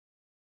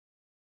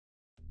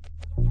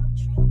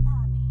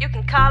You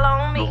can call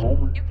on me.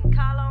 You can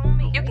call on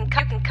me. You can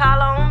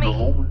call on me.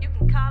 You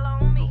can call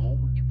on me.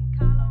 You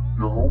can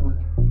call on me.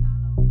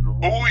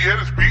 Oh yeah,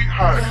 this beat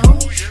hot.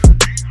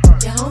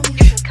 You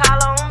can call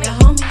on me.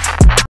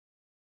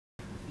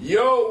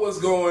 Yo, what's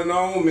going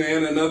on,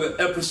 man? Another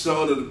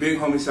episode of the Big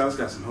Homie's House.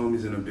 Got some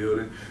homies in the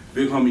building.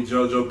 Big homie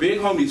JoJo, big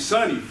homie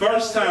Suni.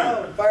 First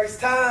time. First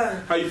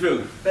time. How you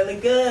feeling? Feeling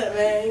good,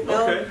 man. You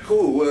know? Okay,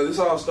 cool. Well, this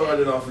all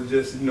started off as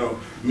just,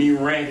 me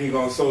ranting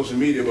on social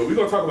media, but we're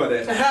gonna talk about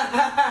that.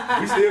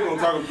 we still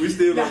gonna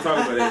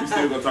talk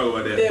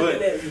about that.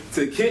 Definitely. But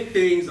to kick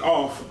things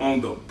off on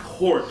the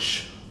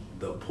porch,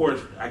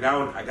 I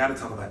gotta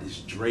talk about this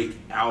Drake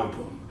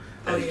album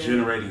that's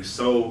generating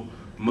so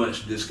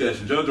much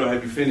discussion. JoJo,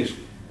 have you finished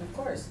it? Of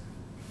course.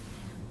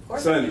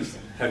 Suni,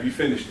 have you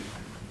finished it?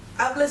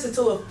 I've listened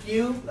to a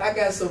few. I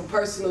got some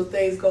personal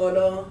things going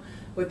on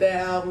with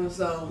that album,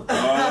 so. I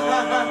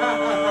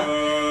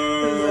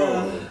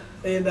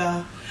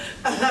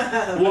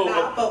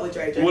fuck with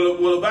Drake.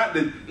 Well, about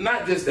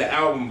not just the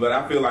album, but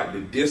I feel like the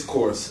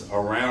discourse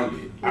around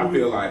it. I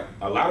feel like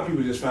a lot of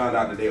people just found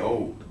out that they're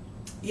old.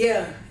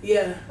 Yeah.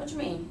 What you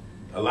mean?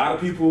 A lot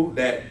of people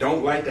that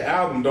don't like the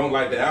album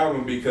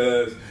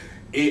because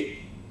it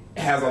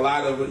has a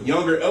lot of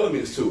younger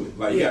elements to it.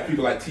 Like, you got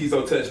people like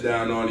Tizo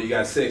Touchdown on it, you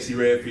got Sexy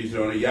Red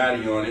featured on it,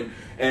 Yachty on it,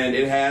 and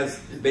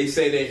they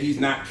say that he's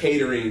not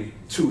catering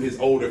to his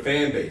older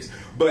fan base.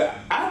 But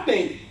I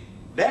think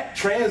that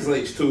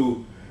translates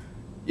to,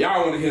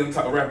 y'all want to hear him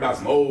rap about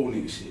some old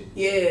nigga shit.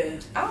 Yeah.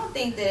 I don't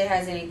think that it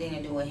has anything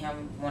to do with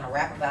him want to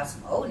rap about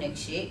some old nigga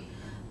shit.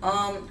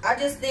 I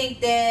just think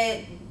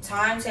that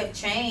times have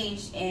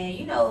changed, and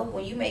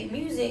when you make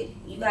music,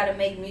 you got to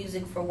make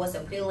music for what's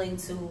appealing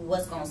to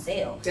what's gonna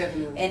sell.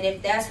 Definitely. And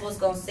if that's what's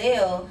gonna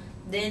sell,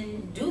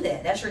 then do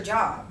that. That's your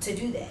job, to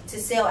do that, to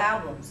sell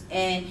albums.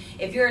 And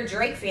if you're a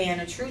Drake fan,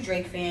 a true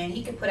Drake fan,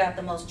 he could put out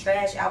the most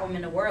trash album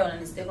in the world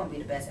and it's still gonna be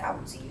the best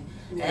album to you.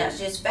 Yeah. And that's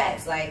just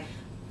facts. Like,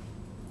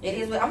 it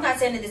is. I'm not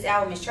saying that this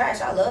album is trash.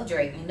 I love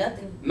Drake.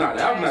 Nothing. No,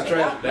 the album not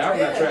trash. The album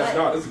not trash at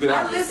all. This is a good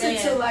album. I listen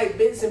to like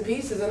bits and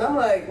pieces, and I'm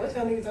like, what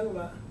y'all niggas talking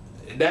about?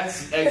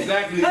 That's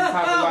exactly the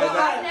type of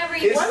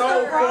like it's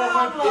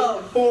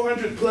so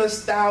 400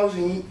 plus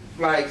thousand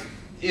like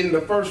in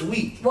the first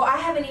week. Well, I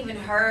haven't even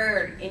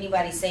heard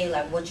anybody say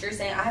like what you're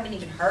saying. I haven't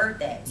even heard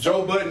that.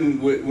 Joe Budden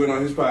went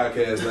on his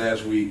podcast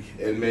last week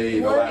and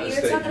made a lot of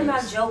statements. You're talking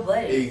about Joe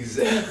Budden.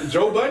 Exactly.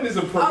 Joe Budden is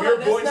a premier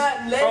voice.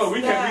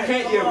 We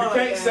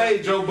can't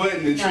say Joe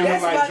Budden and treat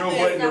him like Joe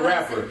Budden the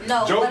rapper.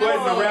 No, Joe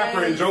Budden the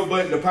rapper and Joe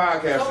Budden the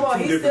podcast are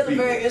two different people. He's still a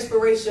very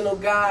inspirational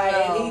guy,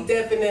 and he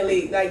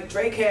definitely, like,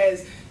 Drake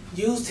has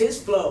used his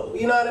flow,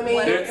 you know what I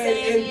mean?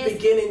 In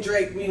beginning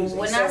Drake music.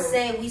 When I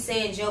say we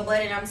saying Joe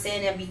Budden, I'm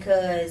saying that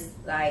because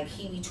like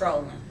he be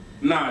trolling.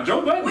 Nah,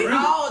 Joe Budden. We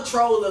all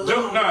troll a little.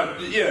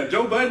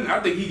 Joe Budden. I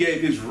think he gave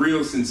his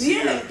real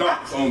sincere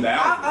thoughts on the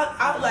album.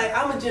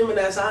 I'm a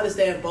Gemini, so I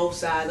understand both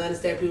sides. I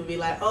understand people be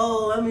like,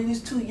 oh, I mean,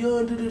 he's too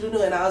young,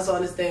 and I also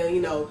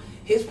understand,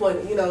 his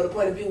point, the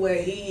point of view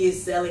where he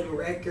is selling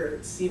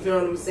records. You feel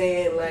what I'm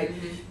saying? Like,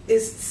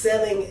 it's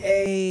selling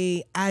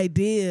a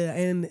idea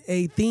and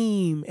a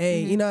theme,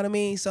 you know what I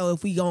mean? So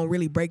if we gonna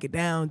really break it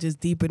down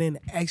just deeper than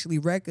actually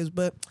records,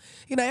 but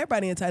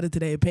everybody entitled to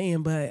their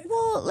opinion. But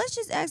well, let's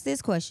just ask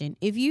this question: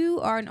 if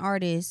you are an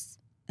artist,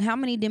 how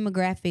many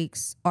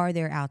demographics are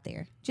there out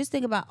there? Just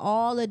think about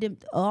all of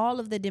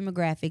the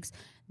demographics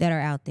that are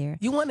out there.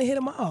 You want to hit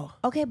them all.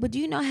 Okay, but do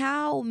you know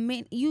how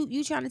many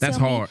you trying to That's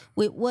tell hard.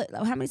 me with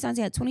how many songs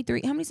he had?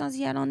 23. How many songs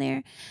he had on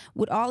there?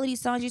 With all of these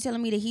songs, you're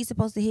telling me that he's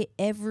supposed to hit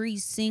every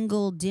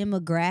single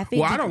demographic?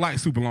 Well, I don't like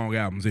super long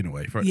albums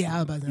anyway. Yeah, I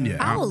was about to say.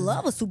 I would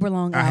love a super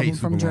long album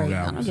from Drake.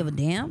 I don't give a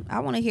damn. I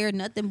want to hear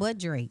nothing but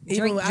Drake.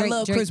 I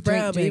love Chris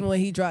Brown, but even when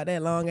he dropped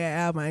that long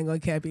ass album, I ain't gonna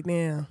cap it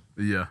down.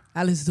 Yeah.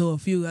 I listened to a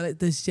few. I let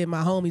this shit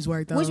my homies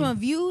worked on. Which one?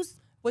 Views?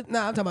 I'm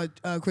talking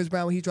about Chris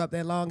Brown when he dropped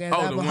that long ass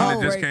album. The one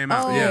that just came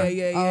out.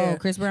 Yeah. Oh,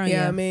 Chris Brown.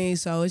 Yeah, I mean,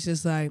 so it's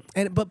just like,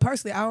 but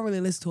personally, I don't really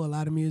listen to a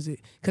lot of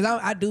music because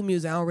I do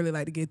music. I don't really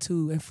like to get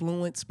too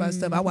influenced by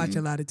stuff. I watch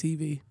a lot of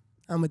TV.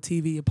 I'm a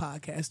TV and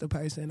podcaster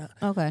person.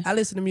 I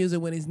listen to music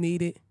when it's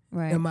needed.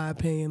 Right. In my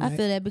opinion, I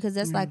feel that because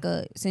that's like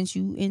since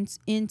you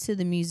into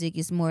the music,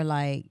 it's more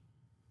like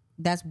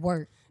that's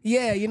work.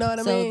 Yeah, you know what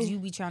I mean? So you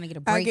be trying to get a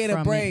break. I get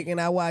a break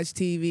and I watch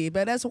TV,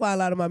 but that's why a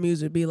lot of my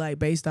music be like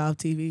based off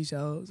TV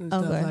shows and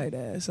stuff like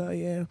that. So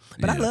yeah,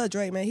 but I love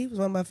Drake, man. He was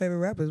one of my favorite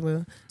rappers.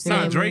 Well,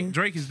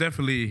 Drake is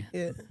definitely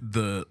at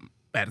the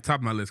top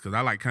of my list because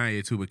I like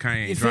Kanye too, but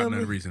Kanye ain't dropped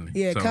nothing recently.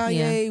 Yeah, so.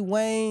 Kanye,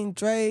 Wayne,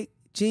 Drake,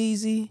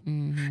 Jeezy,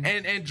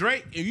 and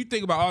Drake. If you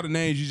think about all the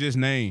names you just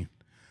named,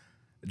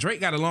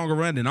 Drake got a longer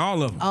run than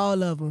all of them.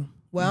 All of them.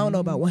 Well, I don't know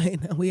about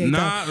Wayne. We ain't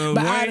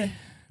talking.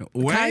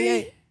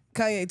 Wayne.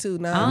 Kanye too.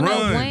 Now I don't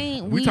know,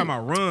 Wayne. We talking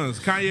about runs.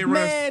 Kanye runs.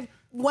 Man,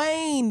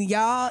 Wayne,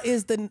 y'all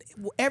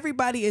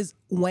everybody is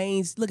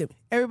Wayne's. Look at me.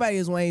 Everybody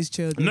is Wayne's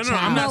children. No,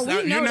 I'm not.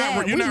 You're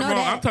not wrong.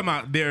 I'm talking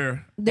about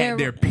at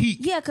their peak.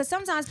 Yeah, because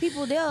sometimes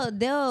people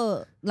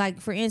they'll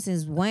like, for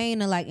instance, Wayne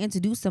will like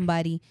introduce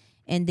somebody,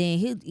 and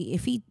then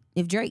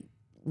if Drake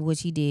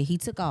which he did, he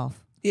took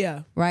off.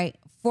 Yeah. Right?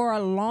 For a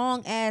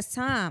long ass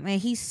time, and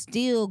he's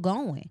still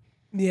going.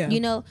 Yeah. You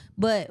know,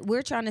 but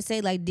we're trying to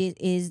say like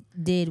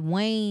did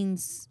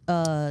Wayne's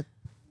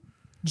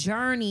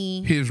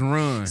journey, his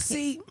run.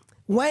 See,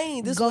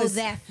 Wayne, this go was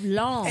that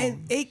long?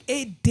 and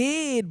it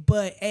did,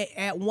 but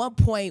at one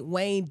point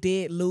Wayne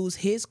did lose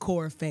his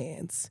core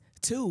fans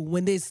too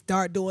when they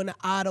start doing the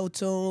auto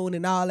tune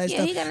and all that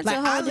stuff. He got into a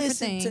whole I different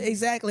listened thing. to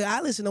exactly.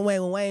 I listened to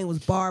Wayne when Wayne was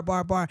bar.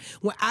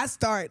 When I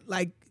start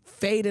like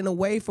fading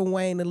away from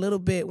Wayne a little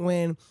bit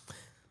when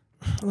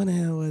the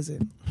hell was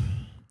it?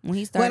 When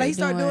he started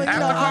doing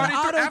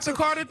After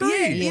Carter 3.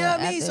 Yeah, you know what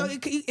I mean?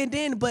 after- So and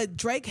then but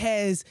Drake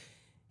has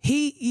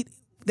he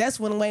that's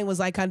when Wayne was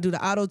like kind of do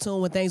the auto tune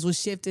when things was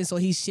shifting, so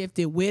he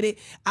shifted with it.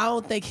 I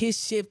don't think his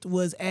shift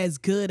was as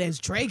good as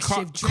Drake's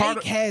shift.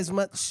 Drake has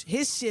much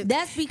his shift.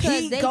 That's because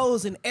he they-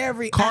 goes in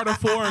every Carter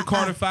 4 and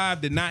Carter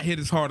 5 did not hit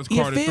as hard as You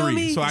Carter feel 3.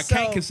 me? So I So-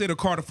 can't consider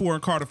Carter 4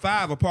 and Carter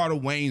 5 a part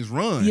of Wayne's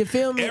run. You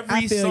feel me? I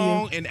Every feel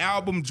song and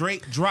album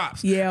Drake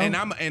drops. Yeah. And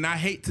I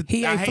hate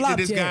He ain't that flopped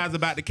this yet. guy's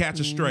about to catch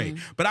a stray.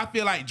 But I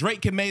feel like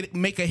Drake can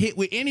make a hit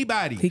with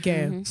anybody. He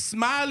can.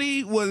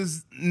 Smiley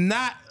was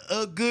not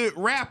a good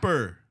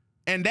rapper.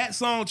 And that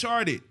song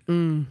charted.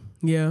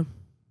 Yeah.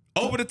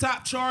 Over the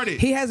top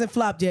charted. He hasn't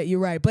flopped yet, you're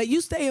right. But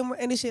you stay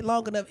in this shit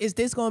long enough. Is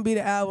this gonna be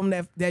the album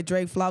that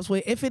Drake flops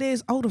with? If it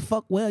is, oh the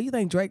fuck well, you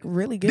think Drake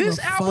really gives This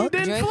a album fuck?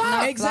 didn't Drake flop.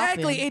 not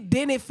Exactly, flopping. it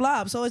didn't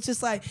flop. So it's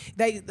just like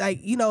they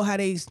like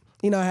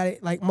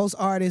like most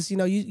artists,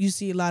 you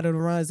see a lot of the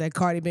runs that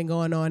Cardi been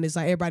going on. It's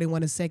like everybody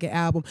want a second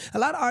album. A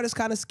lot of artists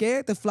kind of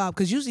scared to flop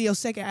because usually your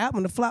second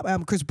album, the flop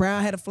album. Chris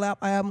Brown had a flop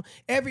album.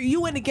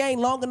 You in the game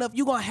long enough,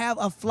 you gonna have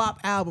a flop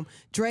album.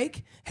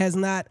 Drake has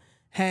not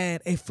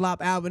had a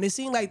flop album. It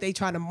seemed like they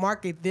trying to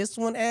market this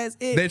one as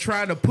it. They're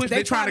trying to push.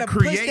 They're trying to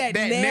create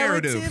that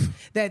narrative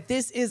that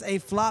this is a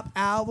flop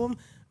album,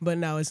 but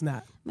no, it's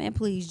not. Man,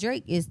 please,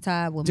 Drake is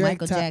tied with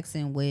Drake Michael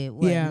Jackson with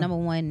what number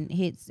one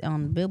hits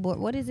on Billboard.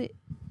 What is it?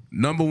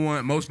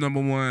 most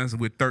number ones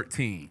with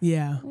 13.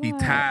 Yeah. He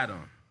tied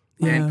them.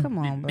 Yeah. Come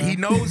on, bro. He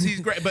knows he's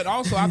great, but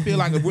also I feel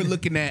like if we're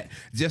looking at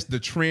just the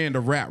trend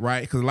of rap,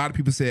 right? Because a lot of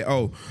people say,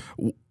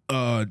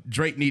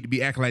 Drake need to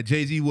be acting like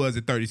Jay-Z was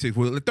at 36.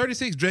 Well, at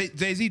 36,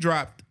 Jay-Z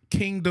dropped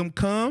Kingdom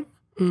Come.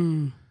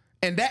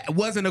 And that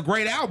wasn't a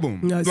great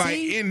album. No, like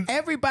see,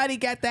 everybody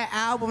got that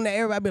album that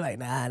everybody be like,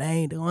 nah, that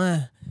ain't the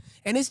one.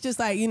 And it's just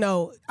like,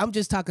 I'm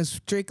just talking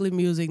strictly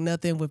music,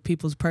 nothing with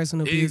people's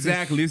personal music.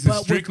 Exactly. This is But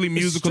with strictly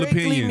musical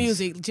strictly opinions.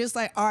 music, just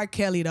like R.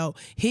 Kelly, though.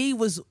 He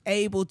was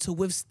able to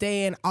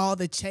withstand all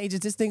the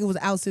changes. This thing was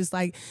out since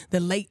like the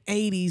late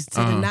 80s to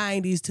the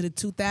 90s to the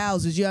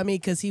 2000s. You know what I mean?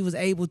 Because he was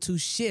able to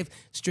shift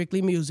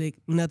strictly music,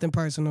 nothing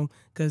personal.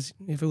 Because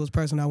if it was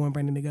personal, I wouldn't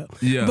bring the nigga up.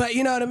 Yeah. But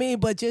you know what I mean?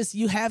 But just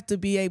you have to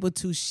be able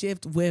to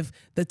shift with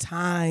the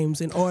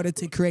times in order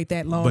to create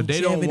that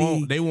longevity.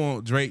 But they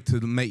want Drake to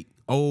make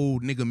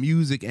old nigga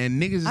music, and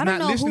niggas is I don't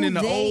not know listening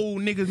who to they-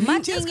 old niggas My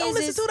music. Just thing go is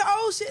listen to the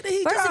old shit that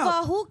he First dropped. of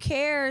all, who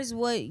cares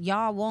what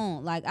y'all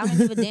want? Like, I don't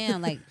give a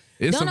damn. Like,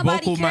 It's don't a nobody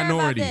vocal care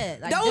minority. About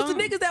that. Like, Those the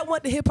don't- niggas that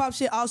want the hip hop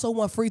shit also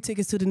want free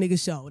tickets to the nigga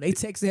show. They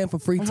text him for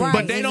free tickets. Right.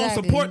 But they don't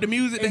Exactly. support the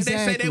music that they say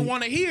they Exactly.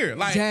 want to hear.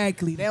 Like,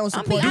 Exactly. They don't I'm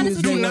support being the honest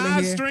music with they you. wanna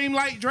Nas hear. stream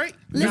like Drake?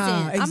 Listen,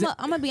 Nah,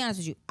 I'm gonna be honest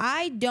with you.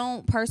 I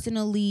don't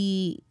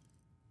personally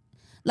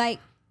like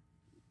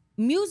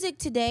music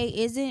today.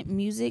 Isn't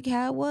music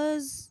how it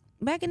was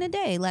back in the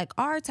day? Like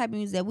our type of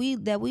music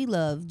that we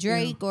love,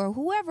 Drake or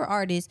whoever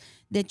artist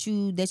that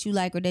you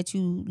like or that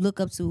you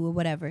look up to or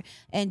whatever.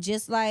 And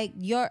just like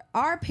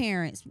our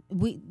parents,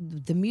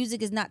 the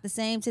music is not the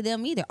same to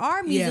them either.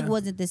 Our music Yeah.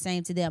 wasn't the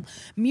same to them.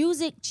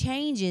 Music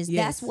changes.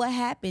 Yes. That's what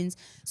happens.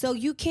 So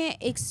you can't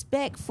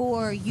expect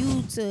for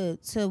you to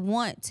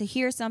want to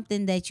hear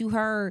something that you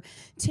heard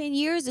 10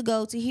 years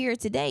ago to hear it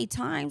today.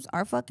 Times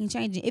are fucking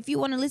changing. If you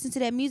want to listen to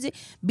that music,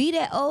 be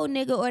that old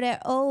nigga or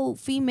that old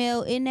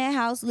female in that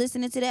house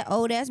listening to that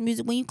old ass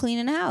music when you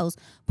cleaning the house.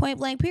 Point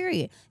blank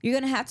period. You're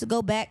gonna have to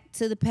go back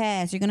to the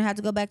past. You're gonna have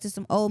to go back to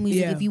some old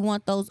music Yeah. if you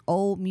want those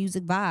old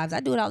music vibes. I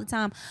do it all the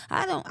time.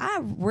 I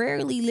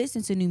rarely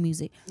listen to new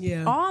music.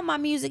 Yeah. All my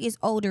music is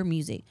older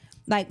music.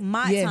 Like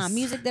my Yes. time,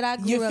 music that I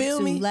grew You up feel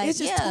to. me? Like, It's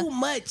just yeah. too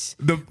much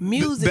The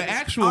music. the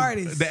actual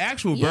artists. Yeah.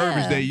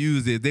 verbiage they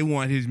use is they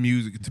want his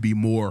music to be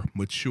more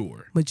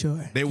mature.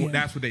 Mature.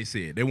 That's what they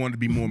said. They want to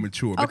be more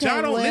mature. But Okay,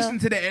 y'all don't well- listen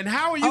to that. And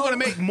how are you gonna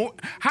make more?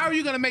 How are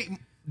you gonna make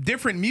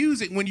different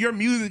music when your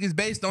music is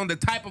based on the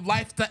type of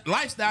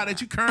lifestyle that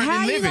you currently How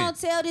live you in? gonna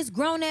tell this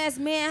grown ass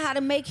man how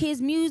to make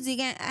his music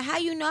and how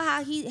you know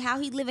how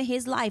he living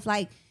his life?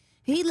 Like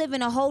he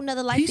living a whole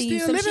nother life He's than you.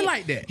 still Some living shit-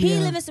 like that. He Yeah.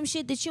 living some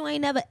shit that you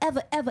ain't never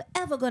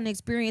ever gonna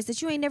experience.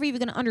 That you ain't never even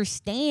gonna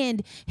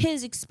understand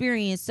his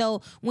experience.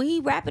 So when he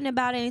rapping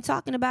about it and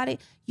talking about it,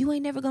 you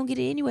ain't never gonna get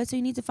it anyway. So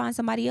you need to find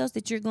somebody else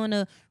that you're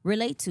gonna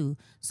relate to.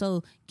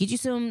 So get you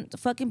some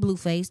fucking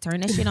Blueface,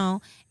 turn that shit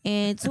on,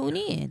 and tune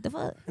in. The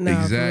fuck. No,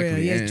 for Exactly,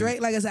 real. Yes, and-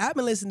 Drake, like I said, I've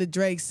been listening to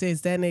Drake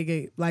since that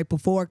nigga, like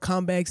before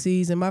comeback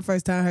season. My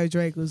first time I heard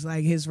Drake was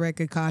like his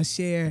record called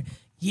Share.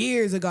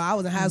 years ago. I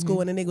was in high school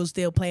when the nigga was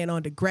still playing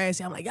on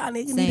Degrassi. I'm like, y'all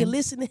niggas need to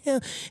listen to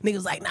him.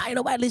 Niggas like, nah, ain't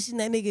nobody listening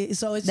to that nigga.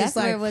 So it's That's just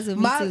like, where it was with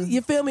me too.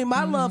 you feel me?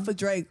 My love for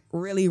Drake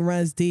really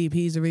runs deep.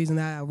 He's the reason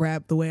I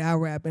rap the way I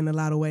rap in a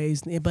lot of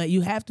ways. But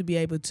you have to be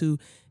able to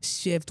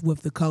shift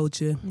with the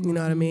culture. You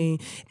know what I mean?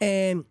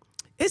 And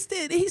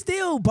he's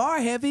still bar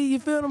heavy. You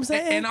feel what I'm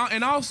saying?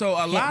 And also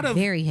a lot of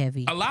very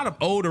heavy. A lot of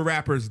older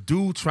rappers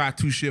do try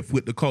to shift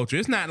with the culture.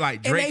 It's not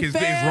like Drake is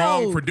fail.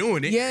 wrong for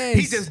doing it. Yes.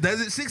 He just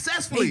does it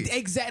successfully.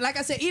 Exactly. Like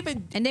I said,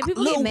 even And then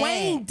people Lil get mad.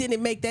 Wayne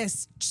didn't make that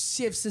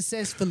shift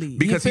successfully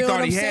Because he You feel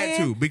thought what he I'm had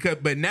saying? to.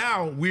 But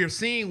now we're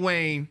seeing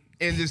Wayne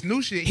in this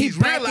new shit. He He's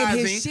back in his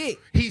realizing shit.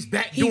 he's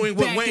back He doing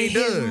what back Wayne in his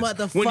does.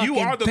 motherfucking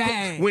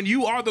When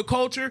you are the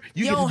culture,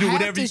 you get to don't do have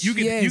whatever to you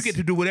get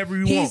to do whatever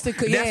you He's want. the-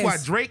 That's why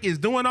yes. Drake is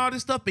doing all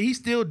this stuff, but he's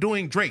still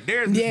doing Drake.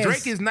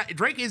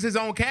 Drake is his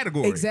own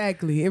category.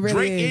 Exactly. It really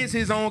Drake is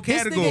his own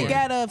category. This nigga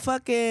got a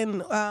fucking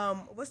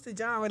what's the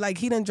genre? Like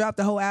he done dropped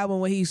the whole album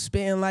where he's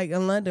spitting like a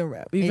London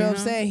rap. You know what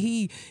I'm saying?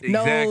 He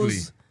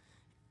knows.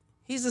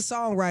 He's a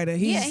songwriter.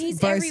 He's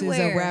versus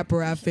everywhere. a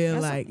rapper, I feel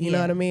like. You know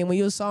yeah. what I mean? When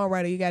you're a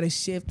songwriter, you got to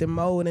shift and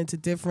mold into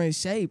different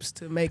shapes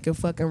to make a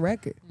fucking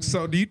record.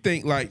 So do you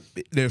think like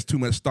there's too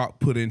much stock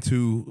put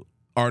into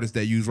artists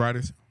that use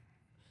writers?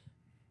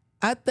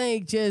 I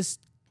think just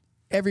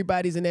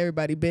everybody's in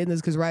everybody's business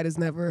because writers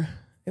never,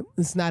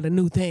 it's not a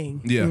new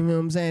thing. Yeah. You know what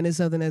I'm saying? It's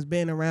something that's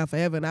been around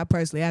forever. And I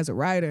personally, as a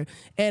writer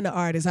and an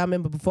artist, I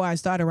remember before I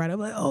started writing, I'm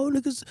like, oh,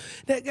 niggas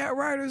that got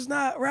writers,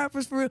 not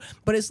rappers for real.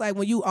 But it's like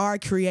when you are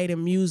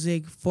creating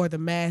music for the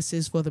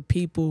masses, for the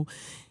people,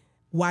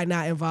 why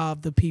not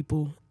involve the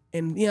people?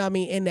 And you know what I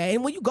mean? In that.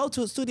 And when you go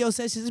to a studio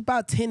session, it's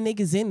about 10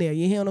 niggas in there.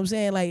 You hear what I'm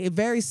saying? Like, it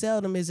very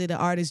seldom is it an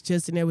artist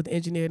just in there with the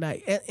engineer.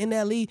 Like, in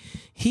LE,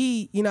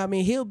 he, you know what I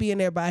mean? He'll be in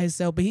there by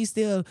himself, but he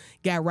still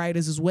got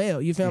writers as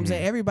well. You feel what I'm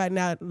saying? Everybody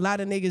now, a lot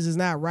of niggas is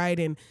not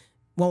writing,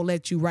 won't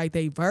let you write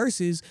their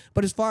verses.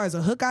 But as far as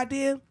a hook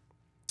idea,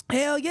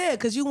 hell yeah,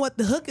 because you want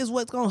the hook is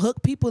what's gonna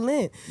hook people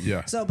in.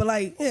 Yeah. So, but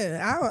like,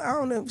 yeah, I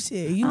don't know.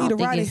 Shit, you I need a don't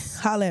think writer, it's-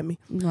 holla at me.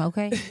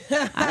 Okay.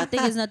 I don't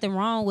think there's nothing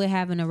wrong with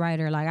having a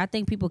writer. Like I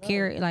think people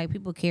care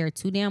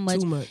too damn much.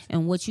 Too much.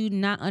 And what you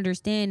not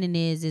understanding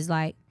is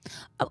like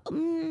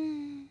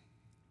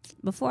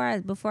before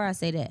I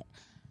say that,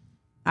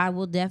 I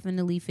will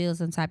definitely feel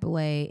some type of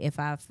way if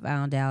I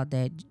found out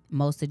that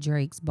most of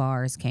Drake's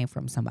bars came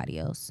from somebody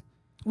else.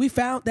 We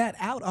found that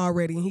out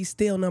already, and he's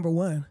still number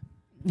one.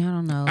 I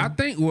don't know. I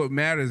think what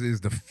matters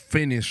is the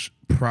finished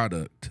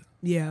product.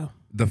 Yeah.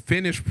 The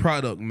finished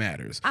product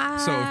matters.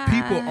 So if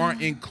people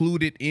aren't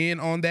included in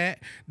on that,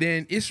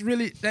 then it's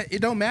really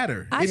it don't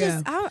matter.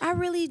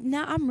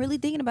 I'm really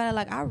thinking about it.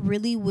 Like I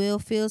really will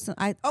feel some.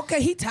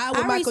 Okay, he tied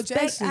with Michael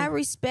Jackson. I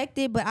respect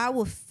it, but I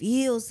will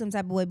feel some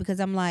type of way because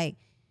I'm like,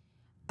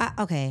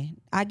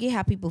 I get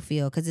how people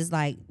feel because it's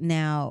like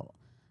now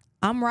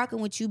I'm rocking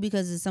with you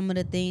because of some of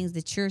the things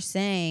that you're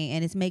saying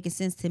and it's making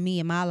sense to me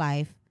in my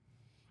life,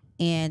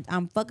 and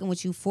I'm fucking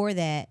with you for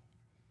that.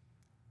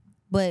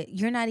 But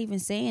you're not even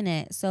saying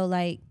that, so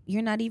like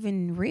you're not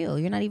even real.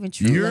 You're not even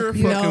true. You're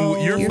Like,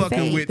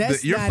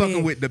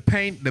 fucking with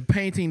the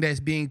painting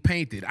that's being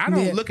painted. I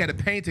don't Yeah. look at a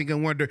painting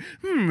and wonder,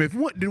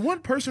 did one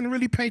person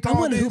really paint I all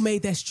wonder this? who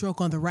made that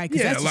stroke on the right,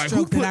 because Yeah, that's like, a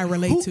stroke who that I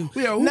relate to.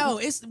 no,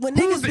 it's when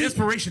who niggas was the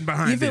inspiration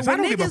behind you feel- this? I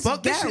when don't give a niggas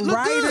fuck. This got shit look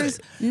writers,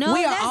 good. No,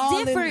 we are all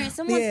that's different. in,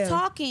 Someone's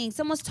talking.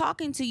 Someone's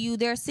talking to you.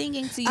 They're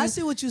singing to you. I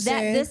see what you're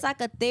saying. That's like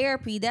a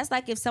therapy. That's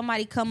like if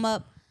somebody come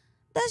up.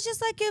 That's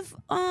just like if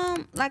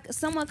like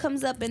someone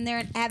comes up and they're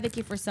an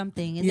advocate for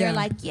something and they're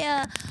like, we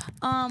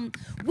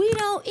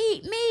don't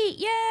eat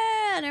meat,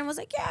 and everyone's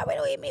like, yeah, we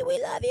don't eat meat, we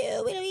love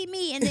you, we don't eat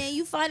meat, and then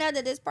you find out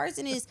that this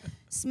person is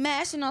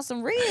smashing on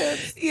some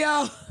ribs,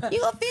 Yo, you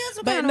gonna feel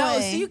some but kind no, of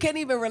way. so you can't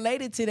even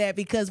relate it to that,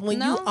 because when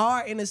you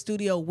are in the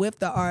studio with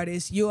the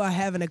artist, you are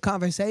having a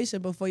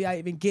conversation before y'all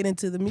even get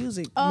into the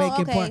music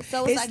making part.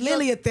 So it's like,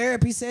 literally a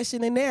therapy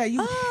session in there.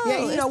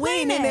 We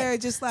ain't in there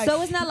just like.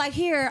 So it's not like,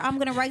 here, I'm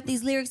gonna write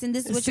these lyrics and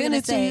this is what you're Send gonna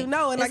it to say. you.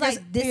 No, and it's like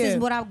like this is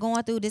what I'm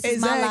going through. This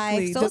is my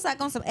life. So it's like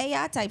on some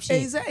AI type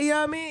shit. Exactly, you know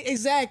what I mean?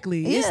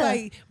 Exactly. It's Yeah.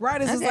 like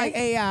writers is like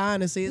AI,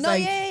 honestly.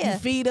 It's you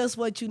feed us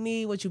what you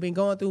need, what you've been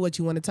going through, what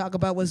you want to talk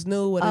about, what's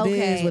new, what it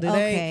is, what it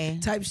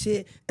ain't, type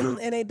shit. And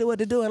they do what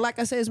they do. And like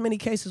I said, there's many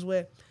cases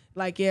where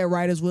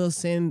writers will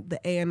send the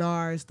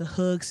A&Rs, the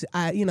hooks,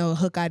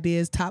 hook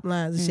ideas, top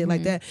lines and shit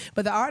like that.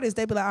 But the artists,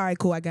 they be like, all right,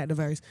 cool, I got the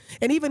verse.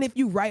 And even if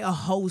you write a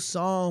whole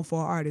song for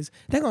an artist,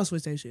 they're gonna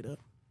switch that shit up.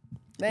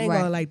 They ain't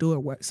gonna like do it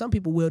work. Some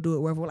people will do it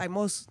work, like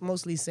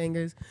mostly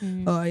singers, you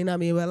know what I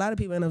mean. But a lot of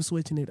people end up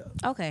switching it up.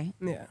 Okay.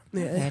 Yeah.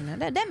 Okay,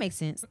 no, that makes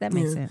sense. That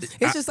makes sense.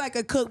 It's just like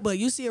a cookbook.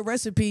 You see a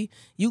recipe,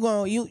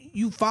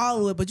 you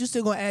follow it, but you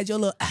still gonna add your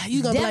little.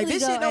 You gonna be like,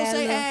 this shit don't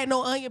say add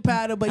no onion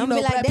powder, but you know,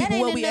 black people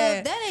will be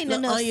add. That ain't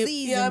little enough onion,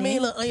 seasoning. you know what I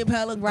mean? Little onion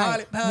powder, little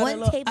garlic powder.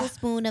 1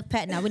 tablespoon of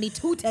pat. Now we need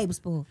 2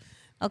 tablespoons.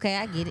 Okay,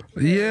 I get it.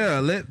 Yeah,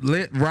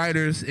 let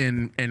writers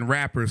and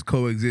rappers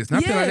coexist.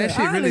 And I feel like that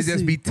shit really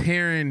just be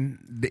tearing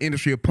the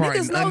industry apart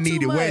Niggas in know too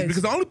unneeded ways. much.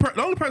 Because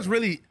the only person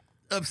really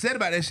upset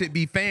about that shit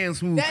be fans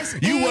who That's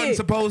you it. wasn't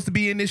supposed to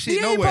be in this shit.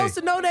 You No ain't way. supposed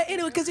to know that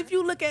anyway, because if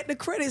you look at the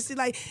credits, it's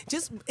like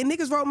and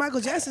niggas wrote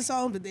Michael Jackson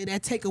songs, but then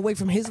that take away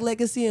from his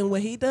legacy and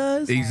what he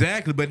does.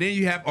 Exactly, but then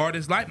you have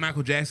artists like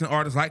Michael Jackson,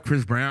 artists like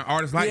Chris Brown,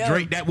 artists like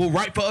Drake that will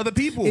write for other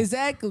people.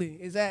 Exactly.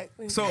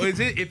 So is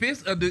it if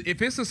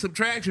it's a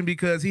subtraction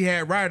because he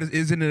had writers,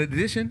 is it an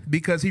addition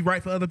because he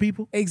write for other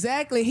people?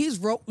 Exactly. He's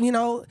wrote,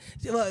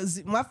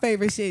 my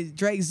favorite shit,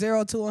 Drake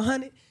 0 to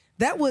 100.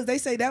 They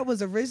say that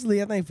was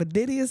originally, I think, for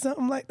Diddy or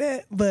something like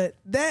that. But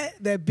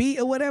that beat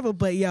or whatever,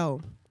 but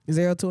yo,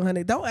 0 to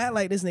 100. Don't act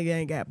like this nigga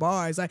ain't got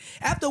bars. Like,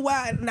 after a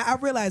while, now I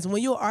realize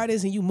when you're an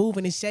artist and you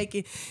moving and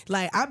shaking,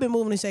 like, I've been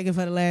moving and shaking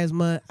for the last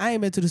month. I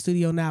ain't been to the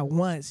studio not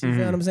once. You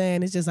feel what I'm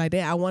saying? It's just like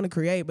that. I want to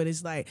create, but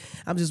it's like,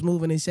 I'm just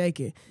moving and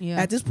shaking.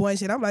 Yeah. At this point,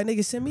 shit, I'm like,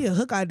 nigga, send me a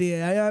hook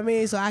idea. You know what I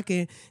mean? So I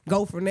can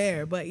go from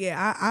there. But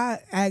yeah,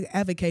 I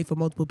advocate for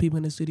multiple people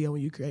in the studio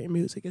when you create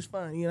music. It's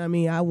fun. You know what I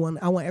mean? I want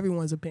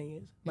everyone's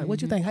opinions. Like,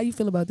 what you think? How you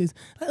feel about this?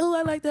 Like, oh,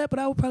 I like that, but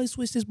I would probably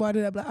switch this part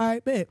to that. Like, all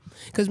right, bet.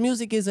 Because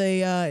music is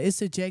it's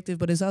subjective,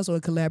 but it's also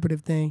a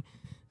collaborative thing.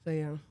 So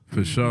yeah.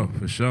 For sure.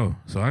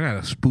 So I got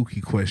a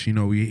spooky question. You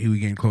know, we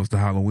getting close to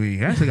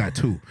Halloween. I actually got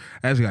two.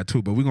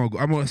 But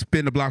I'm gonna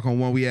spin the block on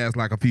one we asked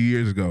like a few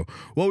years ago.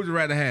 What would you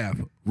rather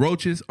have,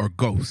 roaches or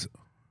ghosts?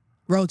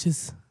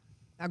 Roaches.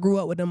 I grew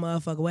up with them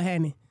motherfucker. What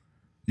happened?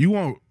 You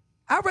want?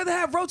 I'd rather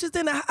have roaches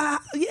than the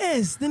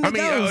ghosts. let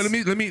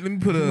me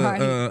put What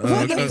the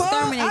fuck?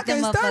 Exterminate I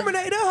can them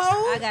exterminate the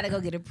hoe. I gotta go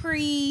get a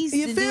priest.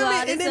 You to feel do all me?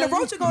 this And then the other-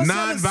 roach gonna sell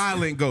us-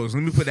 non-violent ghosts.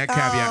 Let me put that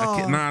caveat.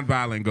 Oh.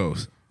 Non-violent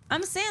ghosts.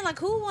 I'm saying, like,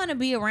 who want to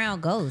be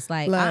around ghosts?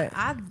 Like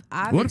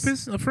I've What if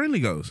it's a friendly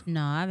ghost?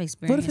 no, I've What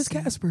experienced. if it's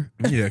Casper?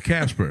 Yeah,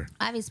 Casper.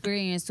 I've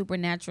experienced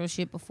supernatural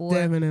shit before.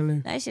 Definitely.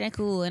 That shit ain't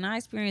cool, and I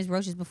experienced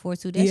roaches before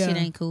too. That Yeah. shit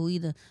ain't cool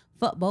either.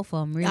 Fuck both of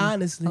them, really.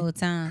 Honestly. whole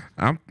time.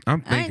 I'm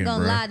thinking, I ain't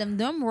gonna bro. lie,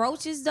 them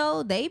roaches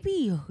though,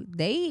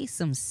 they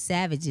some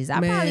savages. I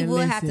Man, probably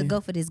would have to listen.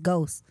 go for this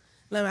ghost.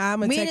 I'm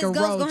gonna Me and take a this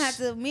ghost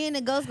roach. me and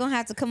the ghost gonna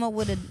have to come up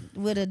with an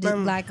Like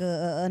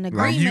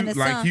agreement or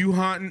something.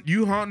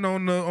 you hunting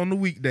on the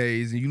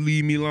weekdays and you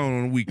leave me alone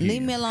on the weekends.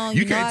 Leave me alone.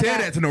 You You know can't I tell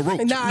got- that to no roach.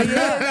 Nah, yeah.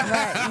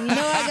 Right. You know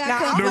I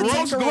got The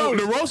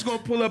company. roach gonna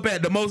pull up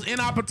at the most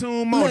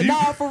inopportune moment. Look,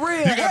 nah, for real.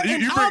 You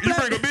And all bring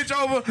a bitch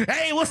over.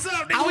 Hey, what's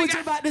up? Nigga? I We was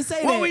just about to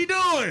say what that. we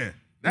doing?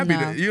 That'd be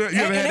No. you And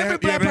ever had every that? You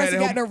black ever had person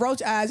that? got the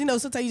roach eyes. You know,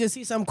 sometimes you just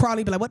see something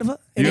crawly, be like, what the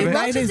fuck? And You then ever-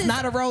 right, Roaches it's is-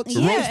 not a roach. Yeah,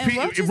 and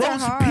roach roaches are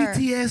hard.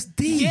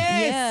 PTSD.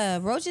 Yes. Yeah,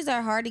 roaches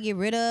are hard to get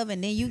rid of,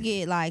 and then you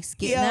get like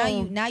scared.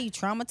 Yo. Now you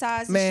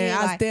traumatized. And Man, shit.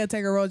 I like, still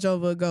take a roach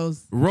over a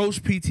ghost.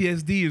 Roach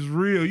PTSD is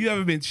real. You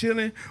ever been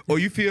chilling or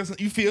you feel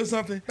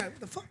something? What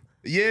the fuck?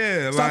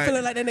 Yeah, So I'm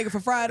feeling like that nigga for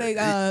Friday,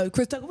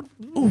 Chris Tucker.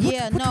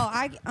 yeah, no,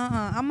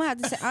 I'm gonna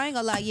have to say I ain't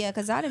gonna lie, yeah,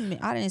 because I didn't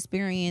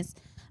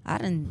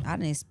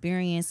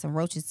experience some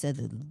roaches to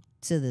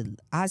the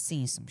I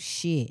seen some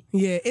shit.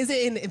 Yeah, is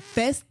it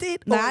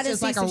infested? No, Or I it's done just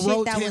seen like some a shit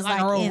roach, that was like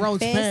a like whole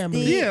roach infested.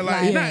 family. Yeah,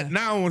 like Like-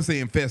 now I don't want to say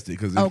infested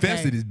because Okay.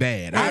 infested is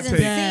bad. I I done take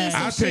seen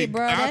some shit,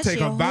 bro. I That take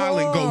a shit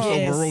violent ghost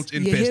horrible. over roach You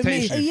hear me?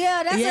 infestation.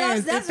 Yeah, that's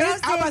Yes, what if it's-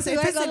 I'm about to I say,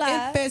 was if it's gonna an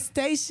lie.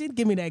 infestation,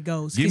 give me that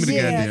ghost. Give me the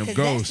Yeah, goddamn 'cause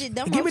ghost. That shit,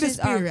 them Give me the roaches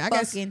are spirit. I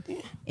got- fucking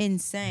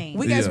insane.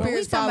 We got Yeah.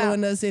 spirits But we talking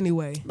following us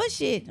anyway. But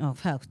shit, oh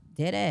fuck,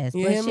 dead ass.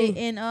 You But hear shit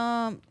in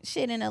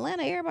in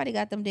Atlanta, everybody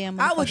got them damn.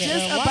 I was motherfucking,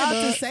 just water about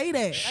to bugs. say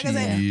that. Like I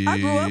said, I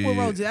grew up with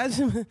roaches. I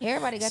just-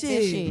 Everybody got that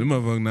Shit. shit. Them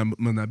motherfuckers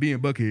must not be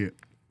in Buckhead.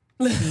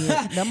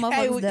 Yeah, them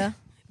Hey, motherfuckers there.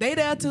 they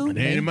there too.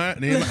 They ain't in my,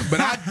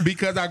 but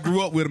because I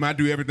grew up with them, I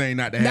do everything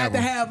not to have Not to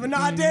them. have, no,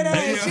 I did Yeah.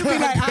 that. She be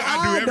like,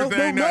 I do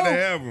everything not to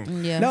have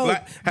them. Yeah. No,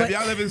 Like, have but-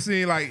 y'all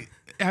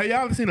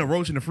ever seen a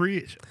roach in the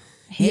fridge?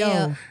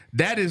 Hell,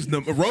 That is the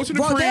a roach in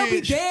the Bro, they'll be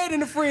fridge. dead in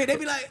the fridge. They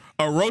be like,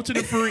 A roach in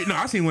the fridge. No,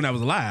 I seen when I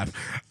was alive.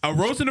 A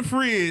roach in the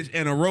fridge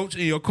and a roach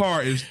in your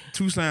car is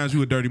two signs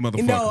you a dirty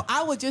motherfucker. no,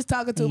 I was just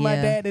talking to my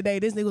Yeah. dad today.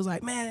 This nigga was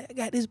like, man, I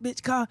got this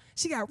bitch car.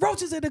 She got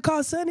roaches in the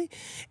car, sonny.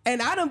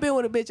 And I done been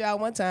with a bitch out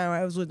one time.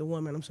 I was with a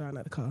woman. I'm sorry,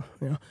 not the car.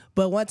 You know.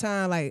 But one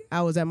time, like,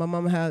 I was at my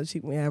mama's house.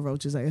 We had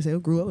roaches. Like I said, we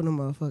grew up with them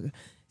motherfucker.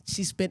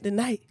 She spent the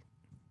night.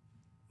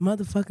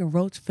 Motherfucking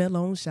roach fell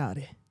on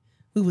Shawty.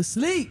 We was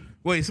asleep.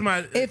 Wait,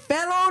 somebody. It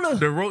fell on her.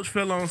 The roach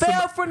fell on Fell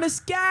somebody. from the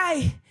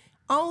sky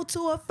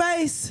onto her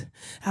face.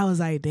 I was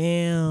like,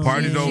 damn.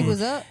 Party's she over.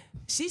 was up.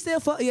 She still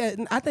fuck. Yeah,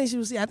 I think she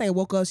was. I think I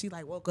woke up. She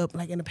like woke up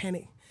like in a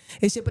panic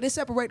and shit. But it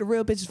separate the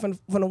real bitches from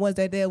the ones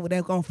that there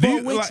that gonna Do fuck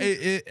you, with like,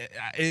 you.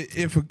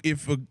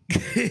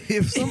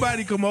 if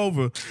somebody come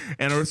over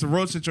and it's a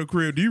roach at your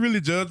crib, do you really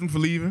judge them for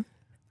leaving?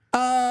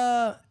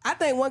 I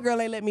think one girl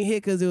ain't let me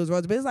hit because it was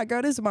roach. But it's like,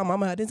 girl, this is my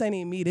mama house. This ain't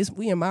even me.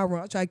 We in my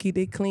room. I try to keep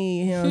it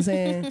clean. You know what I'm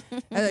saying? I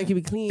try to keep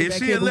it clean. If back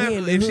she here, had but we left,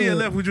 in the if she had hood.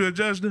 left, would you have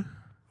judged her?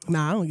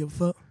 Nah, I don't give a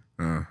fuck.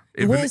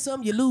 If You a, win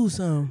some, you lose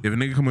some. if a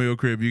nigga come on your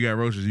crib, you got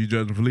roaches, you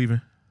judge them for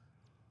leaving?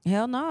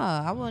 Hell no,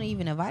 I wouldn't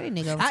even invite a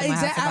nigga over to my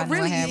house if I knew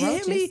I had you hear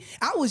roaches. me?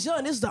 I was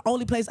young. This is the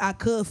only place I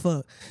could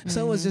fuck.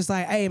 So it was just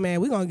like, hey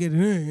man, we gonna get it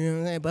in. You know what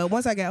I'm saying? But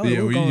once I got older, Yeah,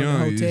 we we going to the young,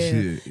 hotel.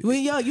 shit. We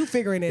young, you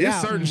figuring it It's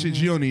out. certain shit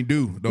you don't even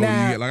do though.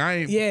 Nah, Like I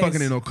ain't yes.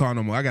 fucking in no car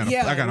no more. I got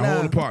a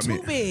whole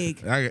apartment. Too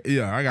big. I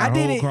got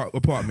a whole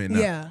apartment now.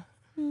 Yeah.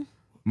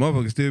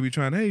 Motherfuckers still be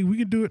trying. Hey, we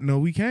can do it. No,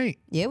 we can't.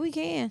 Yeah, we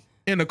can.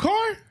 In the car?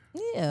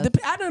 Yeah.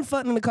 I done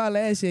fucked in the car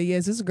last year.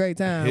 Yes, it's a great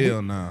time.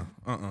 Hell nah.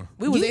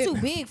 We was You in-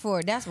 too big for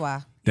it. That's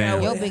why.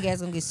 Damn. Your big ass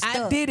gonna get stuck.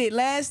 I did it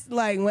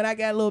like when I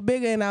got a little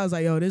bigger, and I was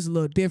like, yo, this is a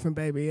little different,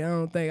 baby. I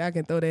don't think I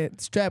can throw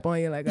that strap on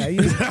you like I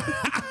used to.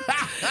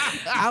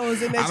 I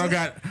was in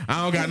that.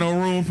 I don't got no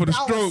room for the I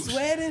was strokes.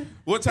 sweating.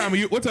 What time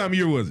of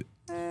year was it?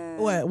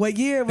 What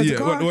year was the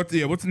car?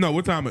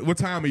 What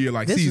time of year,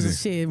 like This season?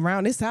 was shit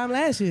around this time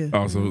last year.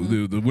 Oh, so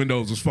the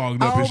windows was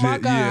fogged up Oh and shit. my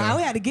god! Yeah.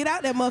 I had to get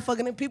out that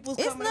motherfucker and people was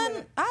It's coming.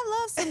 nothing. I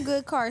love some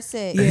good car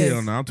sex. Yeah.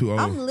 Hell no, I'm too old.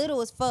 I'm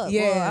little as fuck.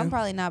 Yeah. Well, I'm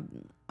probably not.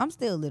 I'm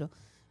still little.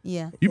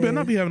 Yeah. You better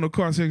not be having no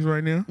car sex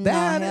right now. No,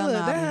 hell no,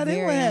 that I'd be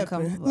what very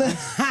happened. uncomfortable.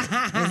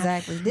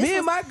 Exactly. Me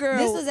and my girl-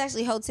 This was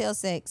actually hotel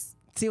sex.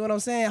 See what I'm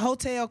saying?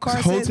 Hotel car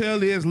sex.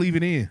 Hotel is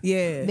leaving in.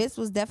 Yeah. This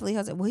was definitely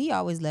hotel. Well, he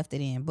always left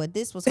it in, but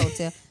this was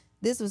hotel.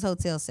 This was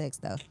hotel sex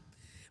though.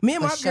 Me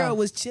and For my sure. girl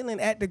was chilling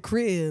at the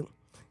crib,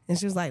 and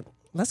she was like,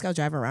 "Let's go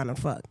drive around and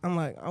fuck." I'm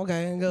like,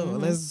 "Okay, go.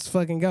 Let's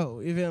fucking go."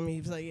 You feel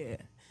me? So yeah,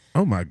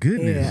 Oh my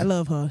goodness. yeah, I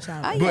love her.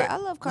 Shout Oh out. yeah, I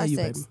love car Love you,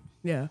 sex. baby.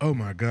 Yeah. Oh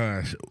my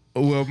gosh.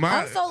 Well,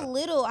 I'm so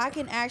little. I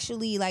can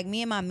actually like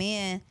me and my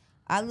man.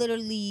 I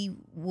literally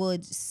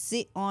would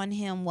sit on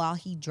him while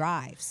he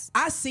drives.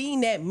 I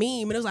seen that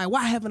meme, and it was like,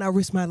 "Why haven't I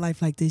risked my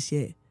life like this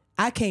yet?"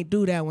 I can't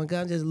do that one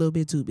because I'm just a little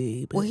bit too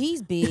big. But Well,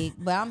 he's big,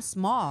 but I'm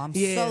small.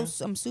 Yeah.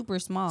 I'm super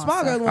small. small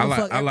so. girls I want to like,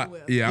 fuck I like,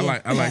 everywhere.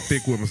 yeah, I like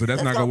thick women, so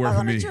that's not gonna work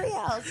for me.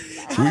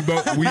 Treehouse. We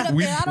both, we I don't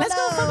Let's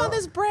go know. from on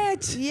this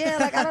branch. Yeah,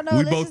 like I don't know.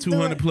 we Let's both just do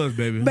 200 it. plus,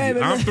 baby. Baby,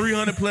 I'm look.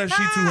 300 plus,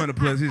 she 200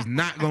 plus. It's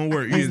not gonna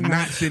work. You're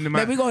not sitting in my.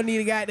 Baby, we gonna need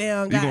a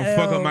goddamn. You gonna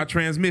fuck up my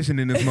transmission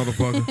in this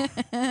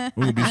motherfucker.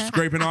 We're gonna be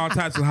scraping all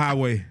types of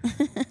highway.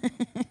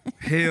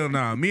 Hell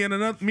nah. Me and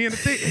the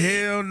thick.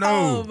 Hell no.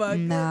 Oh my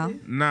No.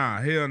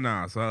 Nah, hell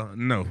nah. So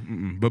no.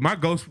 Mm-mm. But my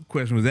ghost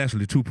question was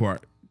actually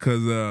 2-part.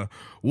 Cause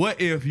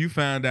what if you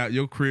found out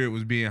your crib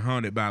was being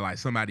haunted by like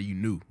somebody you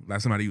knew,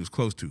 like somebody you was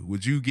close to?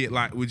 Would you get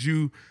like? What's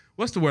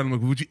the word I'm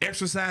looking for? Would you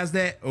exercise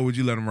that, or would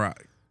you let them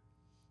rock?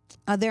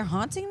 They're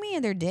haunting me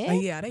and they're dead.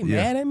 Yeah, they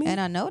mad at me. And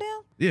I know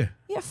them. Yeah.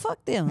 Yeah,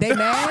 fuck them. They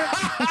mad.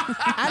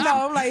 I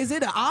know. I'm like, is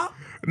it an op?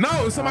 No,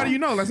 it's somebody you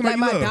know, like somebody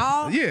Like you my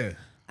love. dog? Yeah.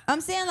 I'm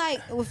saying like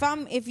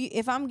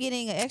if I'm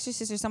getting an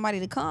exorcist or somebody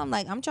to come,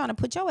 like I'm trying to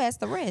put your ass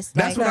to rest.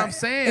 That's like, what I'm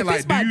saying. if like,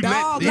 it's do my you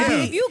dog, let? like,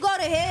 Yeah. If you go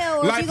to hell,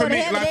 or if Like you go for to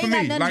me, heaven, like they for ain't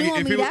got me, nothing like to do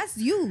with if me. it was, That's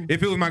you.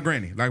 if it was my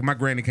granny, like my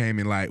granny came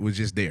and like was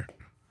just there.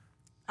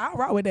 I'll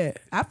rock with that.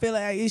 I feel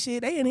like this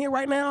shit. They in here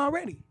right now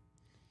already.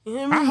 You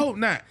hear me? I hope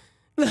not.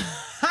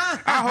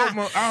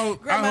 I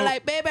hope. Grandma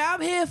like, baby,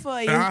 I'm here for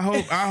you. I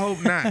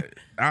hope not.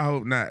 I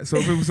hope not. So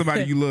if it was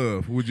somebody you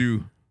love, would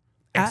you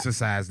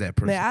exercise that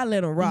person? Man, I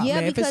let them rock, Yeah,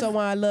 man. If it's because-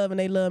 someone I love and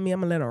they love me,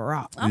 I'm gonna let them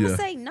rock. I'm Yeah. gonna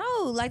say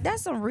no. Like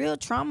that's some real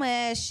trauma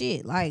ass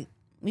shit. Like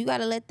you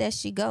gotta let that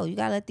shit go. You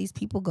gotta let these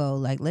people go.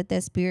 Like let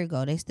that spirit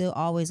go. They still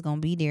always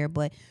gonna be there,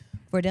 but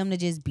for them to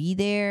just be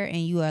there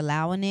and you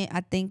allowing it,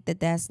 I think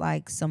that's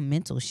like some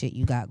mental shit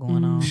you got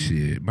going on.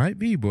 Shit, might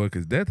be, boy,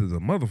 because death is a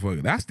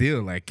motherfucker. I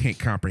still like can't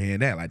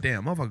comprehend that. Like,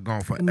 damn, motherfucker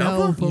gone forever.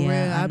 No, for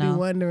Yeah, real. I I be know.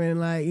 wondering,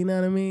 like, you know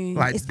what I mean?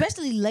 Like,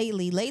 Especially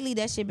lately. Lately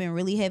that shit been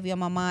really heavy on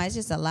my mind. It's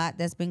just a lot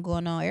that's been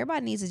going on.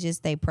 Everybody needs to just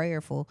stay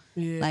prayerful.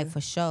 Yeah. Like for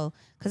sure.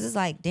 Cause it's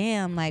like,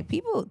 damn, like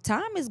people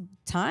time is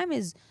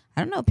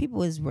I don't know if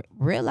people is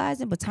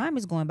realizing, but time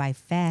is going by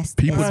fast.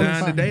 people as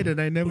dying fuck. today that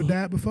they never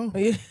died before.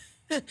 Yeah.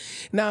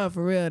 No,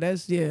 for real.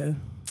 That's death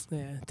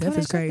that is shut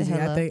the crazy.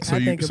 hell I up. think. So I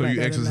you think about that a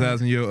lot.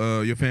 exercising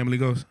your family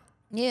ghost?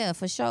 Yeah,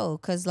 for sure.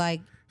 Cause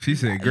like She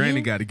said, Granny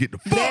got to get the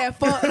fuck. Yeah,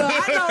 fuck. Look,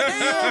 I know.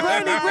 Damn,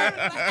 Granny.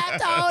 I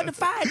told the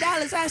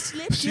 $5 I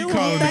slipped She you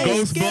calling on the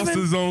Thanksgiving.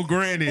 Ghostbusters on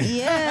Granny.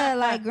 yeah,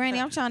 like Granny,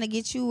 I'm trying to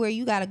get you where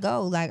you gotta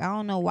go. Like I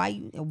don't know why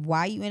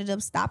you ended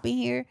up stopping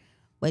here,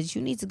 but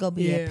you need to go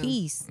be at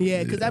peace.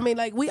 Yeah, because I mean,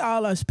 like, we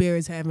all are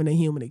spirits having a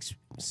human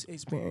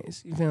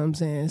experience. You feel what I'm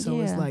saying? So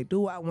it's Yeah. like,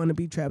 do I want to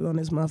be trapped on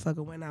this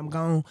motherfucker when I'm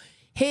gone?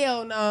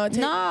 Hell no. Take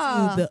me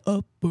Nah. to the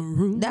upper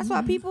room. That's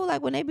why people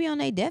like when they be on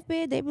their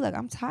deathbed, they be like,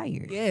 I'm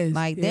tired. Yes,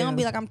 Like they don't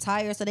be like I'm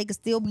tired, so they can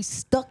still be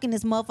stuck in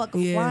this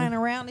motherfucker Yeah. flying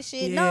around and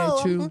shit. Yeah, No,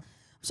 true. I'm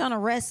trying to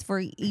rest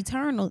for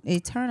eternal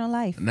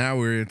life. Now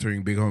we're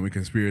entering big homie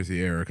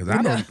conspiracy era because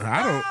I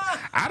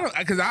don't,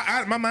 because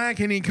my mind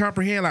can't even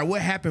comprehend like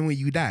what happened when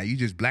you die. You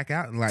just black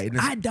out and like. And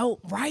I don't,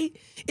 right?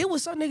 It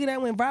was some nigga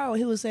that went viral.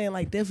 He was saying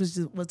like death was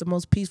the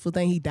most peaceful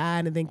thing. He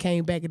died and then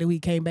came back, and then when he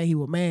came back, he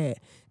was mad.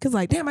 Cause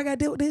like, damn, I gotta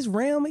deal with this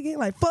realm again.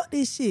 Like, fuck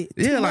this shit.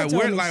 yeah, Too like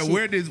much on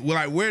this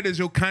shit. where does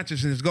your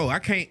consciousness go? I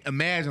can't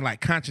imagine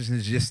like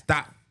consciousness just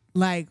stop.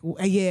 Like,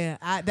 yeah,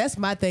 that's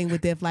my thing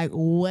with death. Like,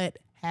 what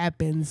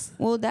happens.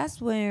 Well, that's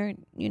where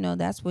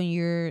that's when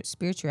your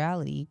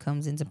spirituality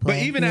comes into play.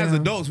 But even as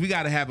adults, we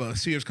got to have a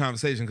serious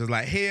conversation because,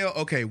 like, hell.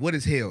 Okay, what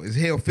is hell? Is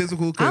hell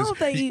physical? Because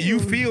you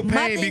feel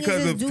pain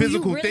because of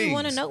physical things. Do you really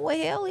want to know what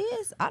hell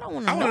is? I don't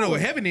want to. I want to know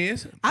what heaven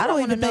is. I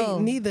don't even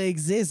think neither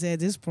exists at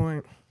this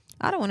point.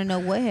 I don't want to know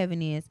what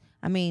heaven is.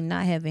 I mean,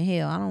 not heaven,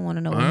 hell. I don't want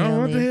to know what I don't hell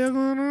know what is. the hell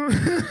going on.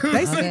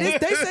 They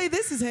say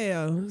this is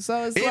hell.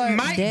 So it's it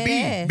might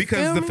be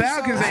because the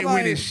Falcons ain't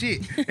winning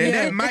shit, and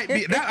that might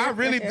be. I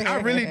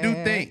really do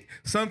think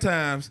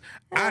sometimes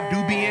I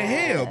do be in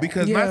hell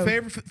because my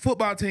favorite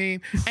football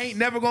team ain't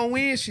never gonna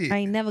win shit. I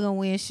ain't never gonna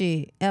win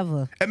shit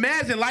ever.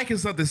 Imagine liking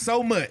something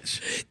so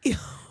much.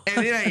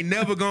 And it ain't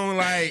never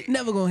gonna happen.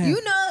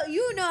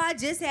 You know, I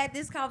just had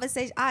this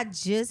conversation.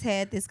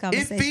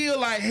 It feel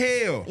like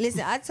hell.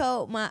 Listen, I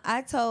told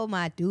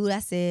my dude, I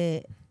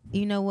said,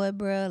 you know what,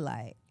 bro?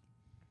 Like,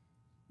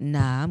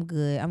 nah, I'm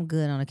good. I'm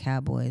good on the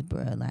Cowboys,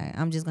 bro. Like,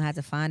 I'm just gonna have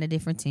to find a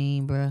different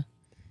team, bro.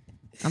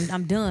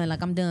 I'm done.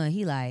 Like, I'm done.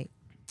 He like,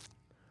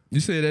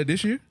 you said that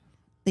this year?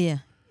 Yeah.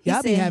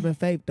 Y'all be having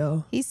faith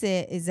though. He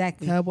said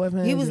exactly. Cowboy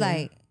fans. He was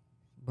like,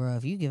 bro,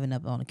 if you giving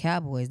up on the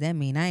Cowboys, that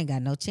mean I ain't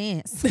got no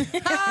chance.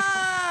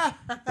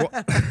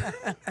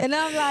 And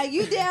I'm like,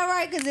 you damn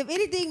right, because if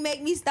anything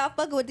make me stop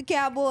fucking with the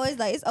Cowboys,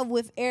 like, it's over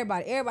with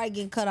everybody. Everybody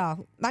getting cut off.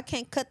 I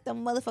can't cut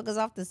them motherfuckers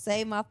off to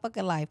save my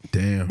fucking life.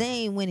 Damn. They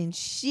ain't winning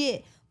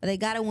shit, but they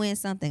got to win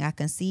something. I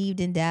conceived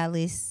in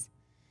Dallas.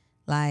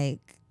 Like,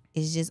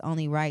 it's just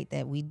only right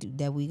that we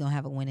going to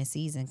have a winning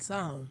season.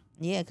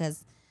 Yeah,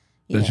 because...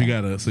 Yeah. You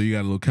got a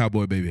little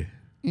cowboy baby.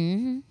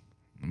 Mm-hmm.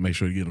 Make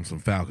sure you get them some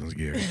Falcons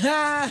gear.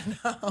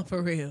 No,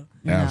 for real.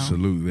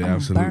 Absolutely, I'm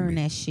absolutely. Burn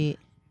that shit.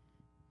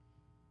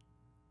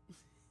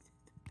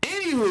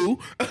 Anywho,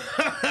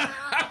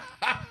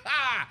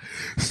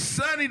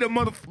 Suni the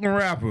motherfucking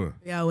rapper.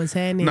 Yeah, what's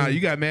happening? Nah, you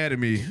got mad at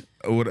me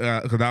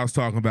because I was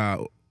talking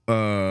about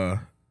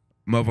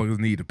motherfuckers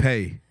need to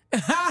pay.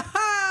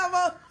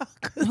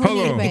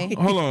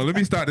 Hold on. Let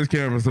me start this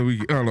camera so we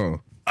hold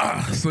on.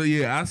 So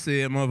yeah, I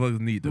said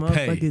motherfuckers need to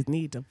pay. Motherfuckers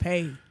need to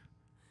pay.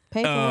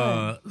 Pay for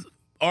what?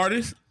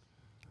 Artists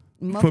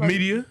for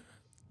media.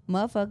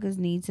 Motherfuckers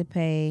need to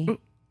pay.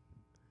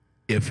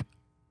 If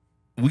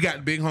we got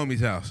the big homie's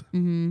house,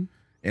 mm-hmm.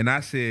 and I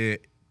said,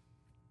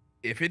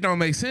 if it don't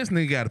make sense,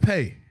 nigga got to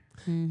pay.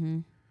 Mm-hmm.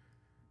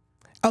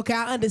 Okay,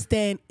 I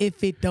understand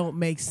if it don't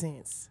make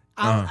sense.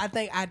 I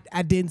think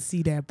I didn't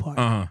see that part.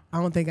 I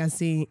don't think I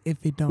seen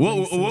if it don't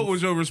make sense. What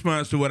was your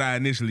response to what I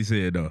initially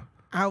said, though?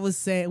 I was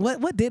saying,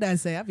 what did I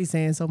say? I be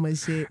saying so much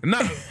shit. No,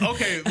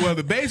 okay. Well,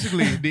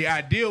 basically, the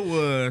idea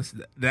was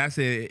that I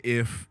said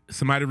if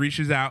somebody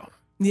reaches out,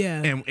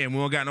 and we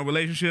don't got no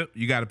relationship,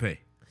 you got to pay.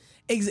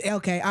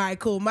 Okay, all right,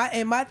 cool.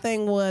 My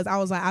thing was, I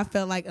was like, I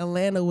felt like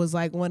Atlanta was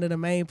like one of the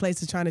main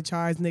places trying to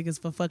charge niggas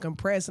for fucking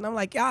press, and I'm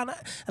like,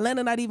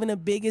 Atlanta not even the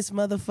biggest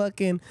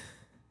motherfucking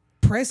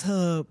press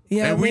hub. You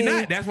know and what we I mean?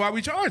 not. That's why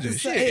we charge it.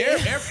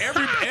 Shit,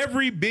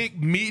 every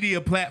big media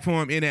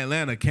platform in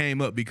Atlanta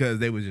came up because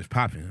they was just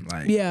popping.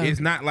 Like, it's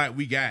not like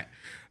we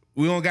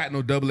don't got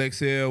no double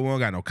XL, we don't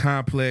got no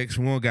complex,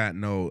 we don't got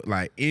no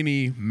like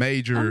any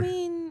major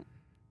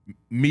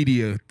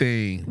media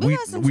thing.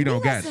 We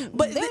don't got.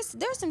 But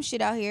there's some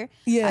shit out here.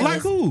 Yeah,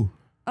 like who?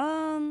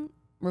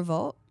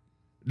 Revolt.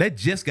 That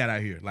just got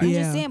out here. Like, I'm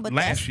just saying, but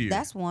last year.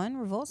 That's one.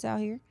 Revolt's out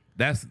here.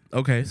 That's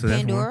okay. So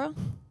Pandora. That's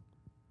one.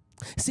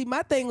 See,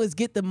 my thing was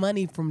get the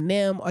money from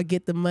them or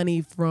get the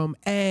money from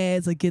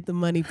ads or get the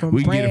money from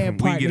brand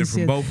partnerships. We get it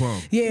from both of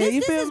them. Yeah,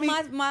 you feel me?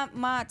 This is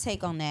my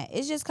take on that.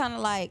 It's just kind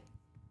of like,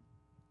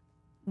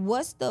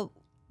 what's the...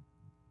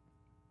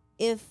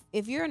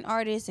 If you're an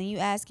artist and you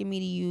asking me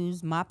to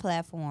use my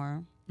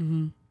platform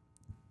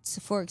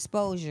for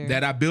exposure...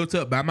 That I built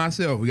up by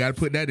myself. We got to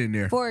put that in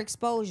there. For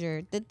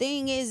exposure. The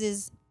thing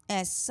is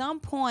at some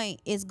point,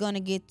 it's going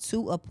to get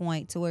to a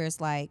point to where it's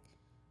like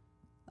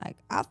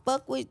I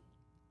fuck with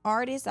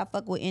artists, I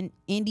fuck with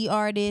indie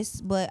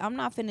artists, but I'm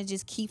not finna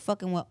just keep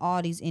fucking with all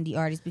these indie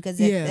artists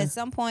because at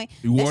some point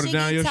you water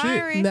down your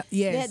tiring. shit. No,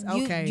 yes,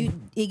 okay.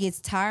 It gets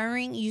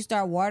tiring. You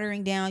start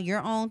watering down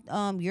your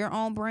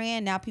own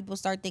brand. Now people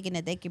start thinking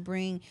that they can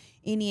bring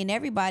any and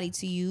everybody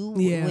to you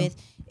with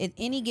at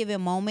any given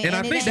moment. And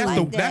I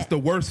think that's the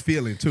worst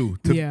feeling too.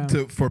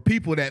 For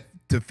people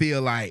to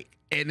feel like,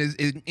 and as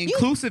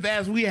inclusive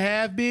as we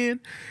have been,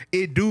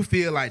 it do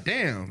feel like,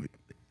 damn.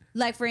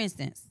 Like, for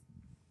instance,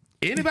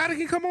 anybody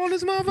can come on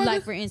this motherfucker?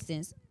 Like, for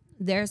instance,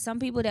 there are some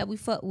people that we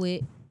fuck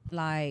with,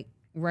 like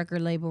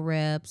record label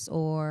reps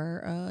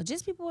or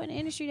just people in the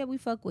industry that we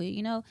fuck with,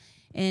 you know,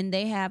 and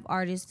they have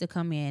artists to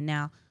come in.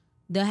 Now,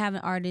 they'll have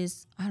an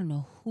artist, I don't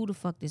know who the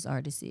fuck this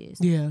artist is.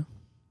 Yeah.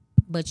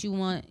 But you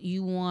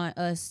want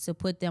us to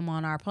put them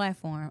on our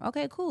platform.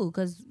 Okay, cool,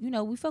 because, you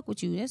know, we fuck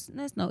with you.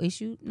 That's no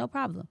issue, no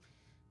problem.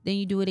 Then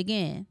you do it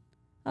again.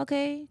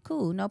 Okay,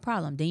 cool, no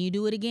problem. Then you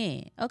do it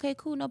again. Okay,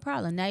 cool, no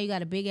problem. Now you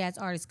got a big ass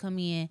artist come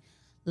in,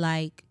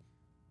 like,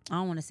 I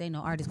don't want to say no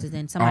artist because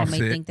then somebody may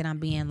think that I'm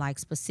being like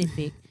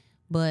specific,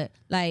 but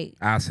like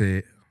I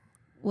said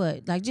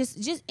what? Like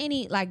just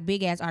any like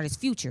big ass artist,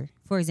 Future,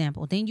 for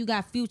example. Then you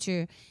got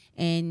Future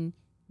and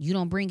you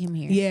don't bring him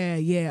here.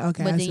 Yeah,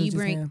 okay. But then you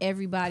bring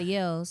everybody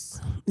else.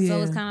 Yeah.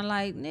 So it's kind of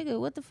like, nigga,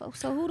 what the fuck?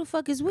 So who the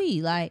fuck is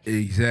we? Like,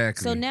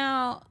 Exactly. so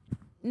now,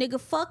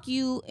 nigga, fuck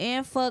you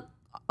and fuck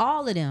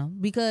all of them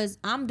because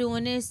I'm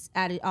doing this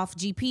off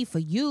GP for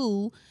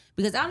you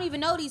because I don't even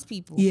know these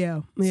people.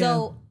 Yeah.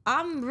 So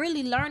I'm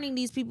really learning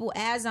these people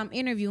as I'm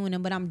interviewing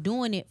them, but I'm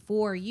doing it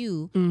for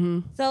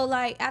you. So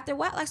like after a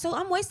while, like so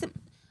I'm wasting.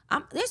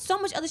 There's so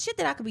much other shit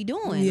that I could be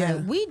doing. Yeah.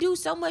 Like, we do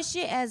so much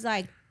shit as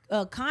like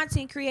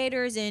content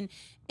creators and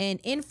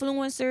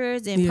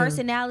influencers and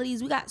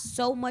personalities. We got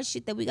so much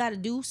shit that we got to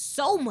do.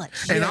 So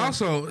much. And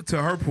also,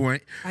 to her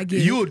point,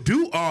 you'll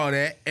do all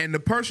that, and the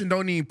person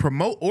don't even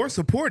promote or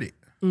support it.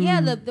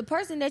 Yeah, the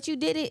person that you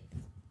did it,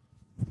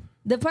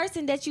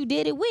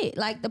 with,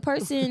 like the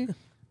person,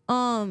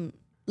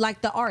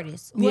 like the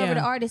artist, whoever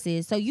the artist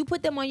is. So you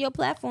put them on your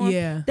platform.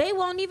 Yeah. They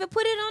won't even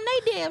put it on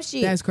their damn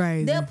shit. That's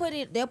crazy. They'll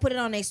put it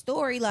on their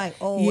story like, at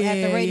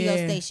the radio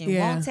station.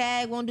 Won't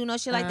tag, won't do no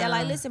shit like that.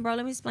 Like, listen, bro,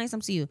 let me explain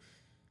something to you.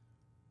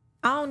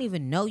 I don't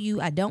even know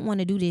you. I don't want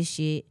to do this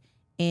shit.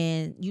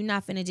 And you're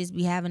not finna just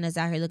be having us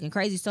out here looking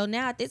crazy. So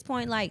now at this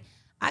point, like,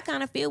 I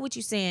kind of feel what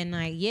you're saying.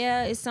 Like,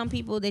 yeah, it's some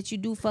people that you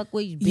do fuck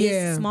with,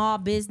 small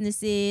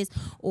businesses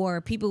or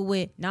people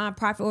with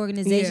nonprofit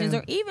organizations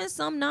or even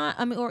some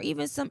or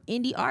even some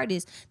indie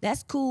artists.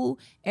 That's cool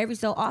every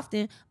so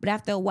often. But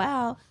after a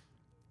while,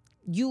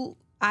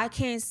 I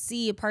can't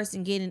see a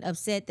person getting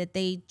upset that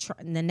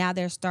now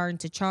they're starting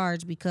to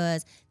charge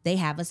because they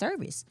have a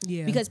service.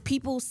 Yeah. Because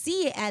people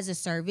see it as a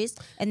service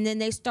and then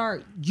they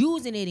start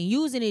using it and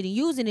using it and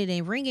using it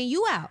and ringing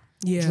you out.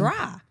 Yeah.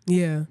 Dry.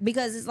 Yeah.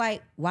 Because it's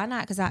like, why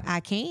not? Because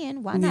I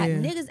can. Why not?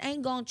 Niggas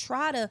ain't gonna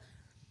try to.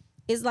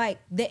 It's like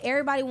that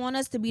everybody want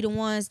us to be the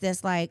ones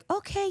that's like,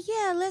 okay,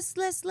 yeah, let's.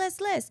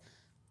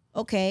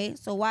 Okay,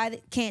 so why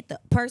can't the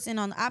person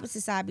on the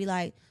opposite side be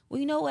like, well,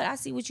 you know what? I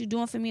see what you're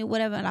doing for me or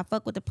whatever, and I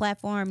fuck with the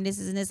platform, this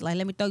is and this. Like,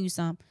 let me throw you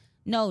some.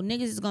 No,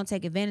 niggas is gonna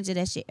take advantage of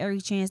that shit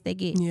every chance they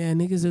get. Yeah,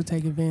 niggas will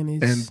take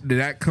advantage. And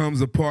that comes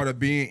a part of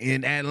being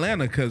in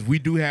Atlanta because we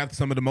do have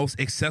some of the most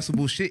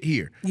accessible shit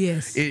here.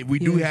 Yes. We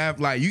do have,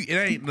 like, it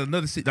ain't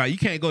another city. Like, you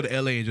can't go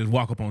to LA and just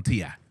walk up on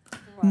T.I.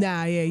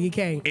 Nah, yeah, you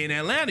can't. In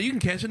Atlanta, you can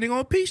catch a nigga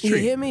on Peachtree. You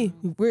hear me?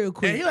 Real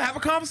quick. And he'll have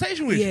a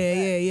conversation with you.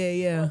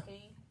 Yeah.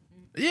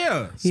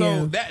 Yeah,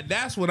 so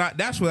that's what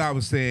I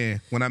was saying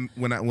when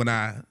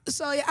I.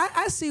 So yeah,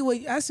 I see what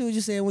you're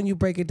saying when you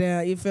break it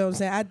down. You feel what I'm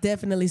saying? I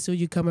definitely see where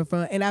you're coming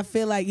from, and I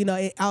feel like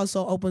it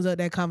also opens up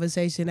that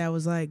conversation that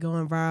was like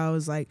going viral. It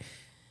was like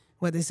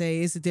what they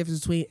say. It's the difference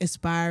between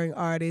aspiring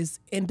artists,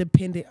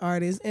 independent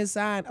artists, and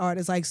signed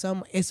artists. Like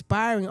some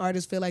aspiring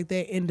artists feel like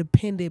they're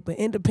independent, but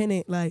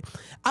independent, like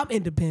I'm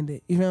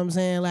independent. You know what I'm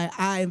saying? Like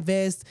I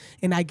invest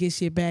and I get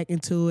shit back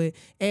into it,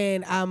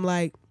 and I'm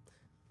like.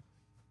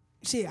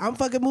 Shit, I'm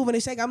fucking moving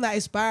and shaking. I'm not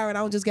aspiring. I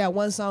don't just got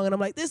one song and I'm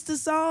like, this the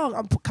song.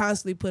 I'm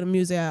constantly putting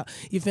music out.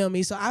 You feel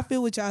me? So I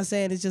feel what y'all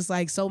saying. It's just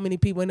like so many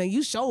people. And then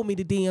you showed me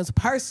the DMs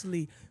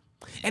personally.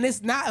 And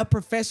it's not a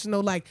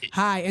professional like,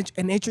 hi,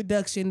 an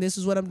introduction. This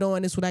is what I'm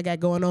doing. This is what I got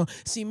going on.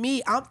 See,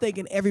 me, I'm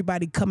thinking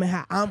everybody coming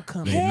how I'm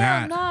coming.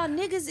 Hell no,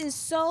 niggas is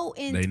so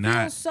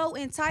feel so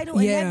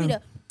entitled. Yeah. And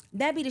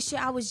that be the shit.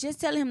 I was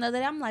just telling him the other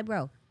day. I'm like,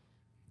 bro,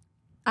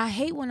 I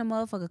hate when a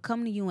motherfucker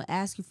come to you and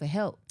ask you for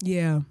help.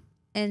 Yeah.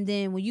 And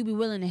then when you be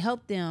willing to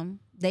help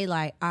them, they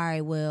like, all right,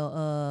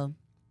 well,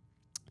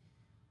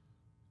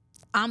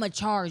 I'ma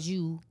charge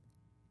you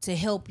to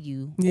help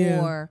you.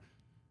 Yeah. Or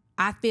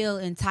I feel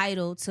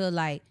entitled to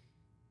like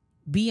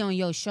be on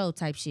your show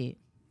type shit.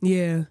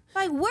 Yeah.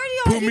 Like, where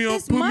do y'all get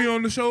this money? Put me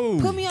on the show.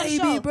 Put me on the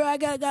show. Bro, I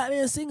got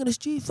goddamn singing the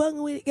street,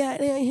 fucking with it,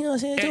 goddamn, you know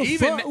what I'm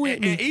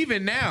saying? And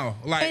even now,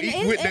 like, and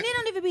it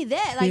don't even be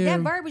that. Like, that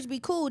verbiage be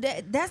cool.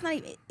 That's not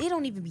even, it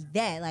don't even be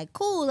that. Like,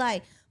 cool,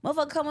 like,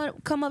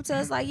 motherfucker come up to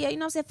us like, yeah, you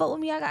know what I'm saying? Fuck with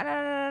me, I got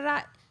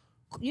da.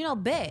 You know,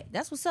 bet.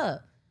 That's what's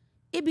up.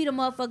 It be the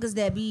motherfuckers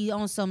that be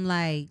on some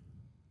like,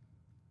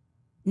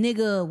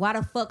 nigga, why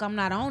the fuck I'm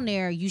not on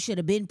there? You should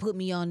have been put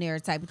me on there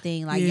type of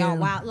thing. Like, y'all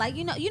wild. Like,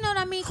 you know what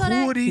I mean,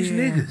 Kodak? Who are these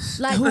niggas?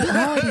 Like, who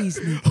are these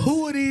niggas?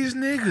 Who are these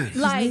niggas?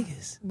 Like,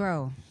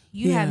 bro,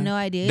 you have no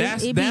idea.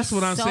 That's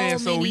what I'm saying.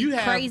 So you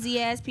have crazy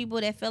ass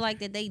people that feel like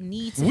that they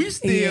need to. We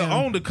still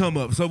on the come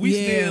up. So we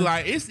still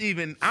like, it's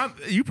even,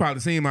 you probably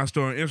seen my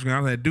story on Instagram. I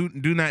was like,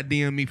 do not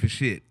DM me for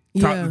shit.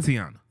 Talk to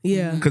Tiana.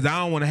 Yeah. Because I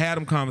don't want to have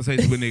them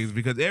conversations with niggas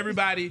because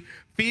everybody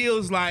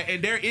feels like,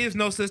 and there is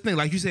no such thing.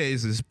 Like you said,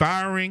 it's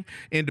aspiring,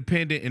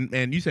 independent,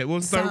 and you said, what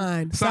was the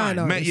third? Sign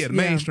artists.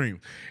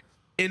 Mainstream.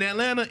 In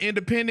Atlanta,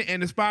 independent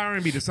and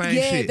aspiring be the same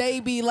shit. Yeah, they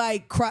be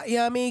like, you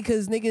know what I mean?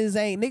 Because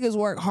niggas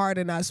work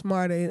harder, not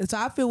smarter. So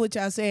I feel what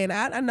y'all saying.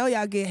 I know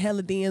y'all get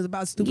hella DMs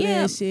about stupid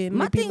ass shit.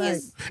 My thing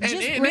is,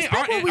 just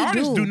respect what we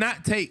artists do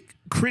not take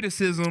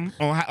criticism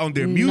on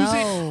their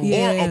music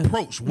or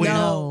approach.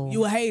 No,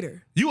 you a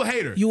hater. You a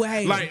hater. You a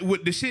hater. Like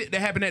with the shit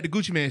that happened at the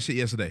Gucci Man shit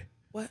yesterday.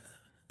 What?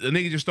 the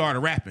nigga just started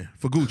rapping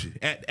for Gucci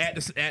at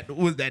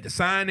the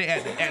signing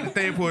at the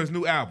thing for his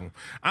new album.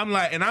 I'm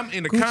like, and I'm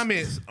in the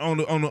comments on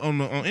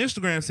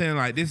Instagram saying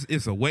like, this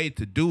is a way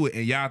to do it,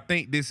 and y'all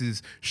think this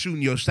is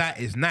shooting your shot.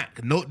 It's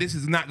not. No, this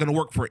is not gonna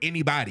work for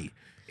anybody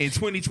in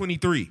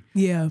 2023.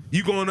 Yeah,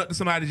 you going up to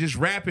somebody just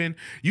rapping.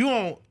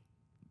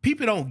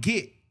 People don't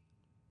get.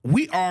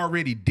 We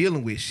already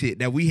dealing with shit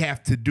that we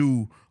have to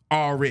do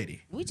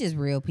already. We just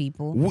real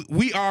people.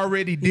 We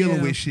already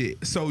dealing with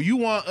shit. So you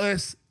want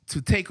us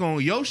to take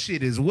on your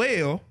shit as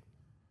well.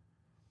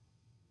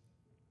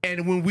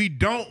 And when we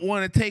don't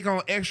want to take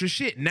on extra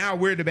shit, now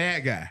we're the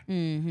bad guy.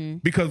 Mm-hmm.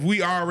 Because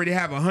we already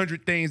have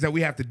 100 things that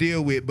we have to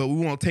deal with, but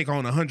we won't take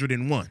on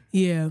 101.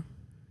 Yeah.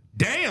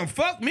 Damn,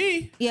 fuck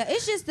me. Yeah,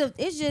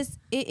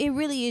 it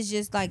really is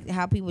just like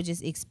how people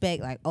just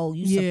expect, like, oh,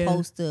 you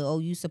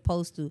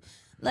supposed to.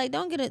 Like,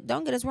 don't get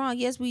us wrong.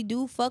 Yes, we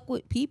do fuck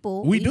with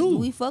people. We do.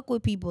 We fuck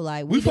with people.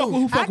 Like, we fuck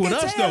with who fuck with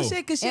us, though.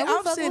 Shit, 'cause shit,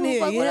 I'm sitting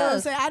here, you know what I'm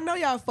saying? I know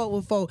y'all fuck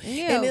with folk.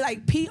 Yeah. And then,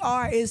 like,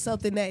 PR is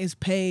something that is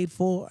paid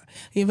for.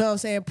 You know what I'm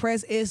saying?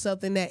 Press is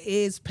something that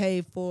is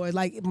paid for.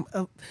 Like,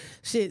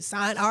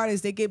 signed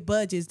artists, they get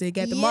budgets. They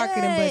got the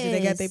marketing budget.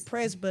 They got their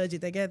press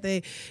budget. They got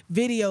their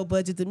video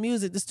budget, the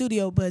music, the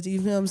studio budget. You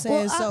know what I'm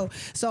saying? Well,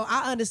 so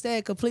I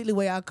understand completely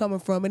where y'all coming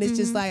from. And it's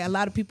just like a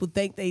lot of people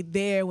think they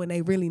there when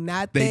they really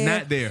not there. They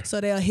not there. So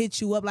they'll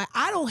hit you up. Like,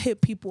 I don't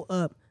hit people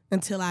up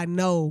until I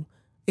know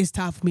it's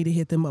time for me to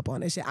hit them up on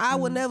that shit. I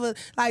would never,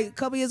 like a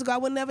couple years ago, I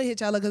would never hit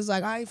y'all up because it's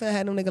like, I ain't finna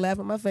have no nigga laugh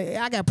in my face.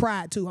 I got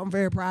pride too. I'm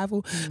very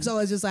prideful. So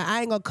it's just like,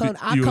 I ain't gonna come,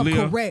 I You a come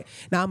Leo? correct.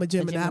 Now I'm a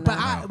Gemini. But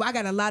I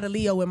got a lot of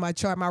Leo in my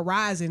chart. My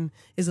rising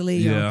is a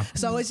Leo. Yeah.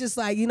 So it's just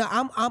like, you know,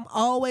 I'm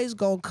always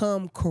gonna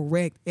come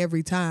correct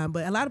every time.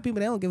 But a lot of people,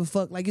 they don't give a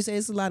fuck. Like you said,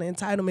 it's a lot of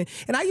entitlement.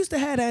 And I used to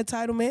have that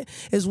entitlement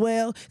as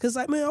well. Cause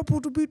like, man, I'm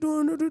supposed to be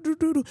doing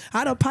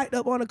I done piped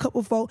up on a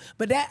couple folk.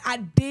 But that I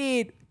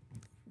did.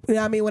 You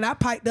know what I mean? When I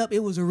piped up, it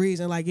was a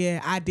reason. Like,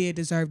 yeah, I did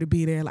deserve to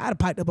be there. Like, I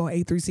piped up on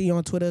A3C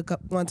on Twitter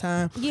one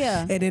time.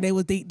 Yeah. And then they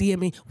was DM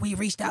me, we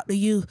reached out to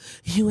you.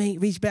 You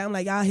ain't reached back. I'm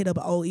like, y'all hit up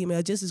an old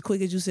email. Just as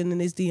quick as you sending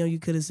this DM, you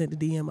could have sent the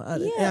DM or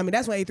other. Yeah. I mean,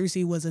 that's when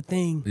A3C was a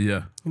thing.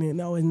 Yeah. You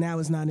know, and now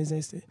it's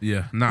non-existent.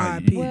 Yeah. Nah,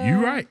 RIP.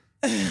 you right.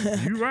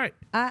 You right.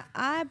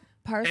 I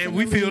personally, And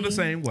we feel the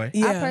same way.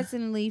 Yeah. I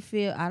personally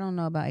feel, I don't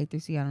know about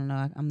A3C. I don't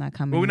know. I'm not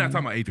coming. But we're not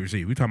talking about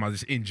A3C. We're talking about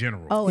just in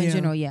general. Oh, in Yeah.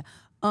 general, yeah.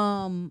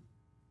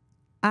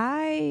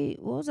 What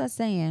was I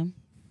saying?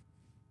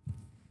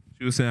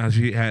 She was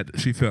saying how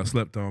she felt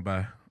slept on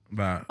by.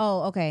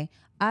 Oh, okay.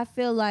 I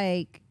feel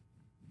like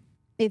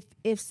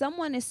if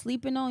someone is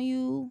sleeping on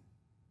you,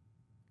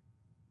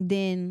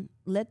 then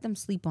let them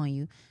sleep on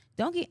you.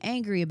 Don't get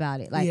angry about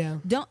it. Like,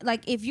 don't,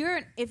 like, if you're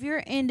an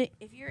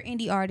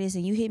indie artist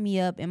and you hit me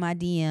up in my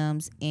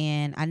DMs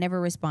and I never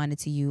responded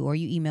to you, or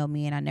you emailed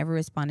me and I never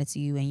responded to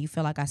you, and you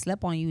feel like I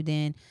slept on you,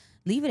 then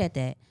leave it at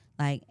that.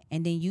 Like,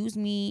 and then use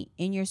me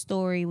in your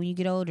story when you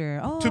get older.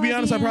 Oh, To be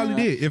honest, I probably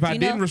did. If I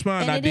didn't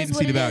respond, I didn't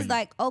see the value.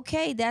 Like,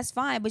 okay, that's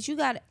fine, but you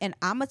got, and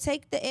I'm gonna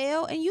take the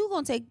L, and you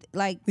gonna take,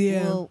 like,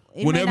 Yeah. well, it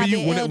may Whenever not you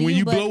be a L to when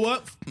you but- blow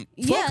up,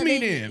 fuck me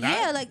then.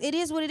 Yeah, like, it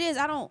is what it is.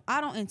 I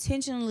don't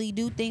intentionally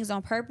do things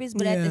on purpose,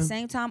 but at Yeah. the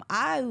same time,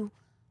 I'm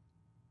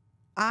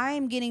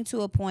getting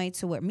to a point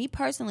to where, me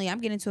personally, I'm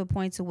getting to a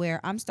point to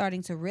where I'm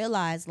starting to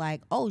realize,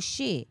 like, oh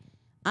shit,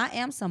 I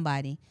am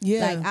somebody.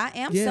 Yeah. Like, I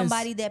am Yes.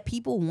 somebody that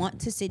people want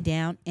to sit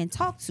down and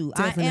talk to.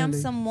 I am Definitely.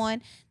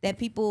 someone that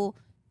people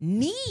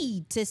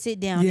need to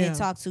sit down Yeah. and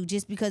talk to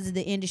just because of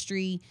the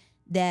industry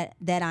that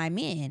I'm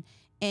in.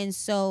 And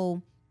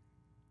so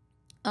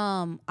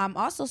I'm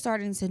also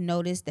starting to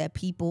notice that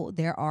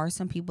there are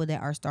some people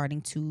that are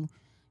starting to,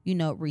 you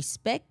know,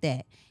 respect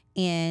that.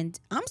 And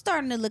I'm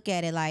starting to look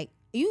at it like,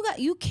 you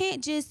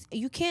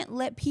can't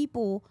let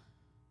people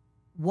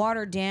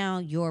water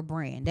down your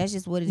brand. That's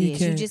just what it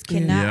is. You can't, just yeah.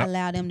 cannot Yep.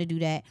 allow them to do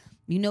that.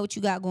 You know what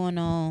you got going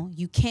on.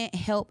 You can't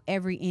help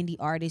every indie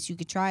artist. You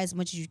could try as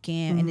much as you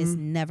can, and it's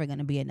never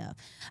gonna be enough.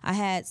 I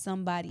had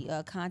somebody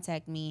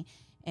contact me,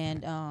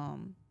 and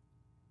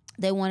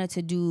they wanted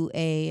to do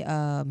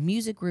a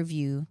music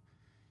review.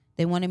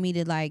 They wanted me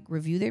to, like,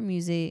 review their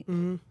music.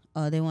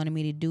 They wanted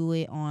me to do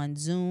it on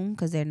Zoom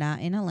because they're not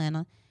in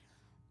Atlanta,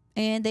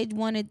 and they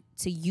wanted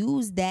to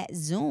use that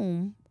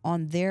Zoom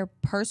on their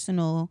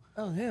personal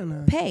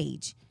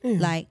page,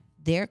 like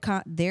their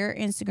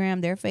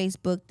Instagram, their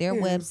Facebook, their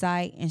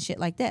website, and shit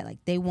like that. Like,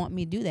 they want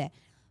me to do that.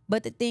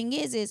 But the thing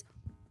is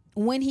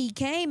when he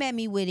came at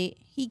me with it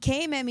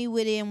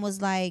and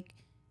was like,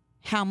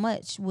 how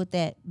much would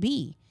that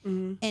be?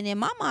 And in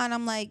my mind,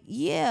 I'm like,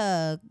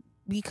 yeah,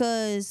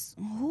 because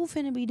who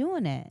finna be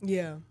doing that?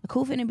 Yeah. Like,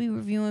 who finna be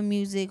reviewing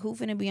music? Who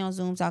finna be on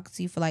Zoom talking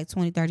to you for like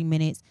 20, 30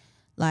 minutes?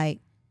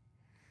 Like,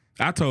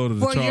 I told her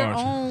to for charge. your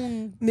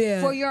own,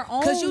 Yeah. for your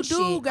own, Because you do shit.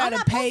 I'm gotta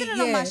not pay. posting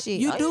it on my shit.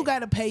 You Oh, do yeah.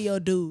 gotta pay your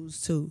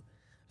dues too.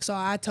 So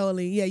I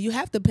totally, you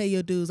have to pay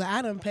your dues. Like,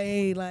 I done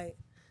paid like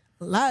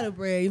a lot of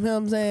bread. You know what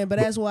I'm saying? But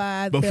that's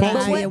why I but feel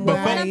folks- I am But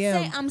where what I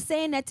am. I'm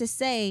saying that to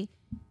say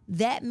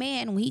that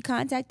man, when he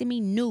contacted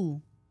me,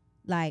 knew,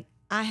 like,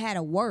 I had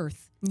a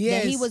worth.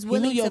 Yes, that he was he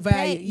willing knew your to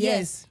value. pay.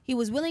 Yes. He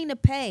was willing to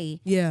pay.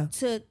 Yeah.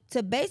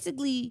 To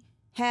basically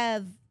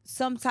have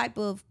some type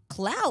of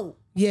clout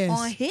Yes.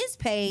 on his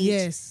page.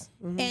 Yes.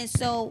 Mhm. And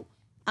so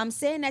I'm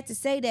saying that to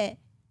say that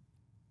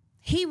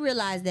he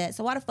realized that.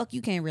 So why the fuck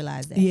you can't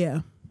realize that?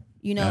 Yeah.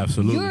 You know,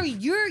 Absolutely.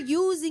 you're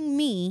using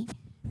me.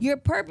 You're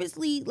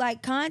purposely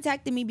like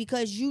contacting me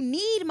because you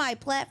need my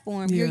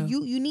platform. Yeah.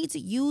 You need to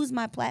use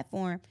my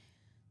platform.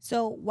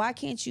 So why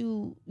can't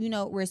you,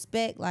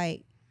 respect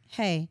like,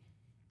 hey,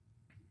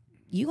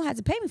 you gonna have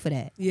to pay me for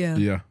that. Yeah.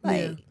 Yeah.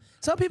 Like, Yeah.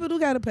 Some people do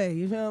gotta pay.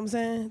 You feel what I'm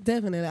saying?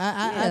 Definitely.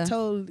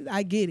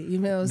 I get it. You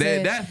know what I'm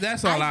saying?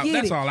 That's all I was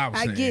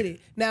saying. I get it.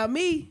 Now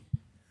me,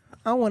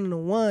 I'm one of the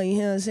one. You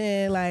know what I'm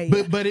saying? Like,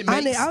 But it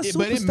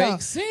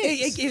makes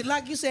sense. It,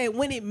 like you said,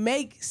 when it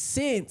makes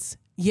sense.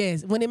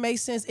 Yes, when it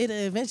makes sense, it'll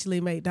eventually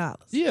make dollars.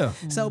 Yeah.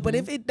 So, but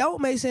if it don't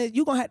make sense,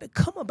 you gonna have to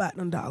come about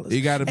them dollars.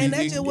 It gotta be. And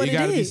that's just what it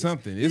gotta be is.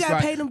 something. You It's gotta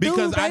like, pay them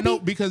because dues, I know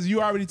baby. because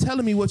you already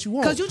telling me what you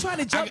want. Because you trying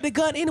to jump the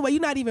gun anyway.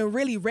 You're not even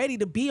really ready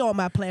to be on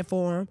my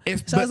platform.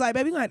 It's but- like,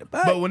 baby, you gonna have to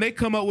pay. But when they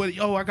come up with,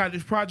 I got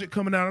this project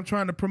coming out, I'm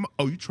trying to promote.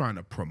 Oh, you trying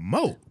to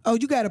promote? Oh,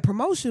 you got a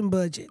promotion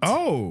budget.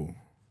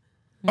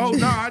 Oh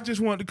no, I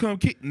just wanted to come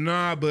kick.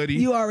 Nah, buddy.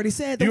 You already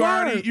said the you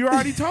word. you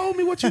already told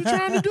me what you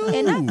trying to do.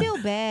 and I feel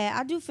bad.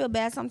 I do feel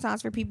bad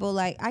sometimes for people.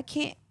 Like I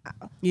can't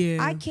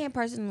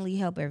personally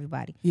help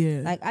everybody.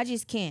 Yeah. Like I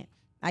just can't.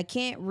 I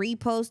can't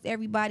repost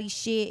everybody's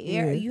shit.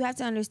 Yeah. You have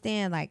to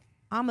understand, like,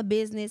 I'm a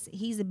business,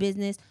 he's a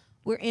business,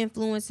 we're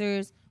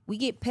influencers. We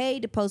get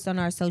paid to post on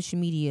our social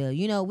media.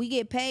 We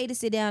get paid to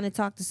sit down and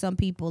talk to some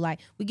people. Like,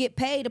 we get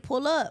paid to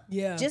pull up.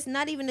 Yeah. Just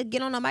not even to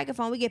get on a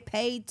microphone. We get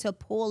paid to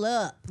pull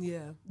up. Yeah.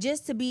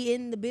 Just to be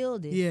in the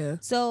building. Yeah.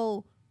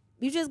 So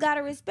you just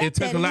gotta respect It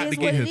took that. a lot It is to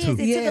get what here, it is. too. It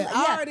took Yeah,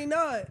 a- I already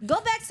know it. Go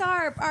back to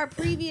our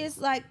previous,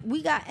 like,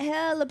 we got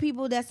hella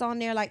people that's on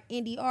there, like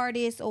indie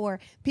artists or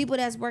people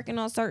that's working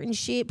on certain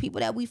shit,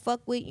 people that we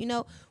fuck with.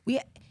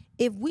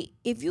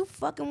 If you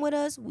fucking with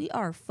us, we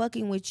are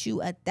fucking with you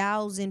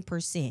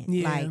 1,000%.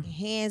 Yeah. Like,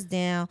 hands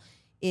down.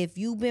 If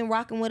you've been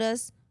rocking with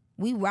us,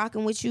 we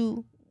rocking with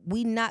you.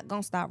 We not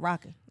gonna stop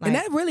rocking. Like, And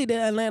that really the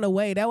Atlanta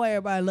way. That way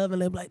everybody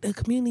loving it, like the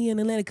community in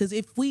Atlanta. Because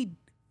if we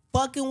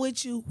fucking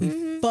with you,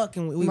 we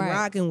fucking with, we Right.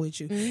 rocking with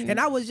you. And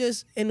I was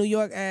just in New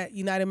York at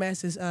United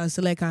Masters,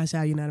 Select Con,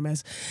 shout out United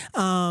Masters.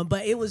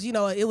 But it was,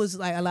 it was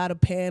like a lot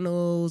of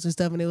panels and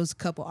stuff, and there was a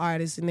couple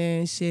artists in there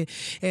and shit.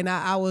 And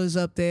I was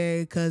up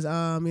there because,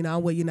 I'm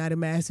with United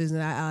Masters,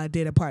 and I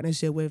did a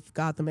partnership with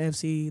Gotham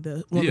FC,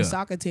 the women's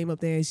soccer team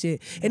up there and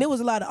shit. And there was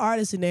a lot of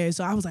artists in there,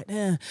 so I was like,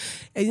 damn.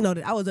 And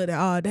I was up there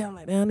all day. I'm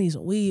like, damn, I need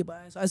some weed,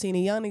 but so I seen a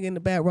young nigga in the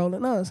back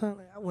rolling up. So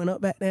I went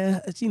up back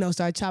there,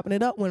 started chopping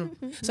it up with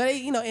him. So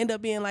they, end up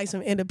being like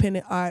some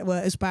independent art,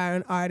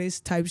 aspiring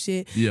artist type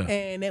shit. Yeah.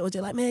 And they was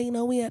just like,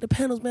 man, we at the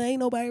panels, man, ain't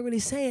nobody really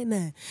saying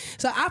that.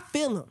 So I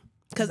feel them.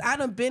 Cause I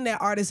done been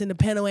that artist in the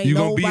panel, ain't You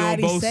gonna be on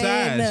nobody both saying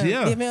sides, nothing.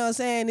 yeah. You know what I'm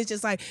saying? It's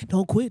just like,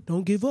 don't quit,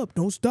 don't give up,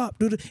 don't stop.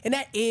 And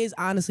that is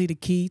honestly the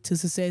key to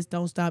success.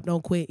 Don't stop,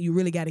 don't quit. You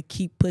really gotta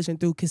keep pushing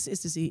through.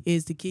 Consistency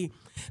is the key.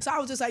 So I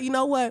was just like, you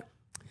know what?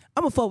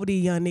 I'm gonna fuck with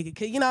these young niggas,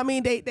 cause you know what I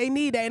mean. They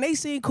need that, and they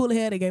seen cool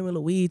hair. They gave me a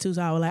little weed too,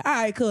 so I was like, all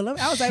right, cool. I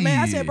was like, man,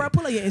 I said, bro,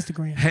 pull up your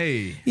Instagram.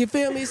 Hey, You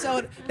feel me?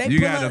 So they you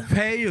pull gotta up.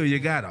 pay or you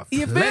gotta play.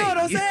 You feel what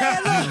I'm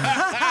saying?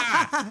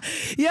 Look.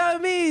 You know what I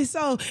mean?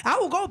 So I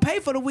was gonna pay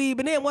for the weed,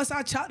 but then once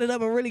I chopped it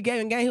up and really gave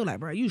him game, he was like,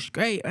 bro, you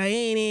straight. I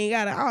ain't even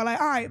got it. I was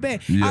like, all right, man.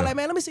 Yeah. I was like,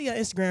 man, let me see your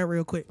Instagram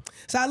real quick.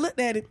 So I looked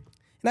at it.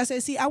 And I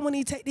said, see, I wouldn't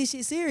even take this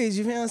shit serious.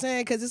 You feel what I'm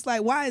saying? Because it's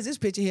like, why is this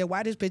picture here?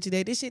 Why this picture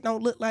there? This shit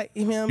don't look like,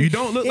 you know what I mean? You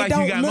don't look like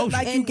you got motion.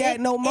 Like you got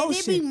no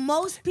motion. And it be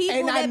most people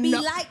And I that be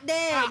know- like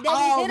that. I That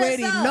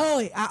already hit us up. know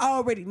it. I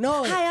already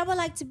know it. Hi, I would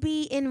like to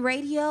be in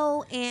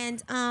radio,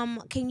 and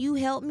can you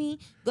help me?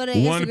 Go to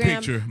One Instagram.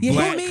 picture, You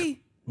black, feel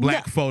me?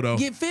 black photo.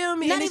 You feel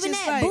me? Not And it's even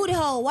just that. like, Booty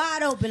hole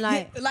wide open,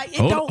 like. it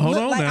Hold don't on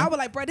look like. now. I was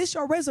like, bro, this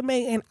your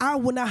resume, and I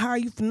would not hire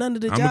you for none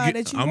of the I'm job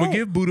that you gonna want.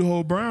 give Booty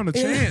Hole Brown a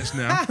chance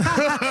now.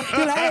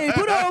 You're like, hey,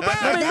 put on Brown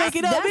and make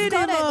it up That's in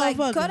there, Kodak. Like,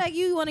 motherfucker. Kodak,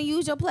 you want to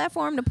use your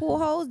platform to pull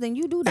hoes, then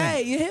you do that.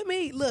 Hey, you hit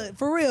me? Look,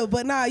 for real.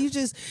 But nah, you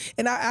just,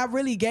 and I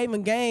really gave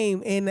them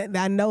game, and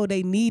I know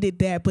they needed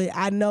that, but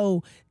I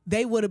know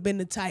they would have been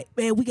the type,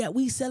 man,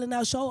 we selling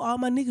our show, all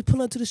my niggas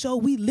pull up to the show,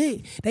 we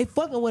lit. They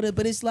fucking with it,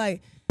 but it's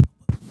like,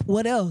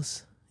 what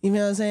else? You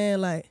know what I'm saying?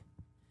 Like,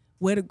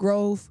 where the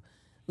growth?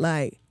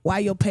 Like, why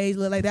your page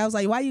look like that? I was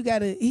like, why you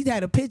got he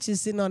had a picture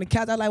sitting on the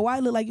couch. I was like, why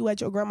it look like you at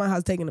your grandma's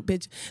house taking a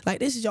picture? Like,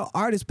 this is your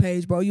artist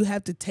page, bro. You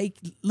have to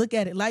look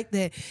at it like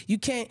that. You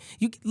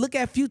look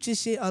at Future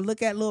shit or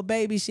look at Lil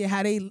Baby shit,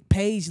 how they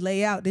page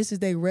lay out. This is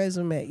their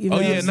resume. You know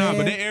what I'm saying?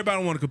 But then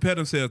everybody want to compare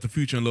themselves to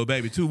Future and Lil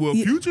Baby too. Well,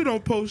 Yeah. Future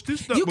don't post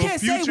this stuff. You but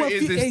can't Future say what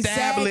is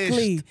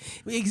established.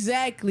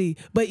 Exactly.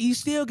 But you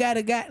still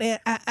gotta got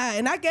that.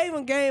 And I gave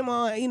them game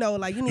on,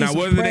 like you need Now, some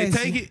whether press.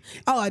 they take it,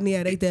 Oh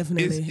yeah, they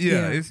definitely.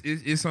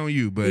 it's on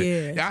you. but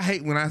Yeah.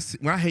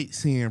 I hate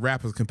seeing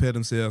rappers compare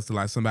themselves to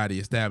like somebody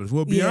established.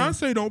 Well,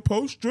 Beyonce don't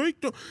post, Drake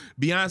don't.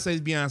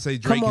 Beyonce's Beyonce,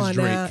 Drake Come on is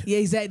Drake. now. Yeah,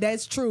 exactly.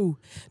 That's true.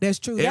 That's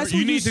true. That's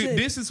You need to.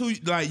 This is who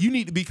like you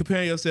need to be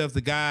comparing yourself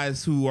to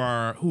guys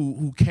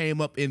who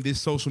came up in this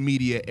social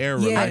media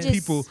era, Yeah. like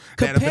people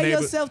that have compare been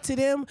able. yourself to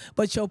them,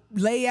 but your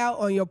layout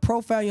on your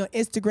profile, your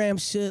Instagram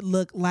should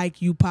look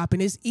like you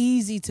popping. It's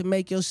easy to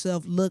make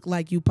yourself look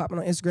like you popping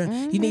on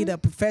Instagram. You need a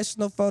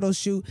professional photo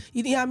shoot.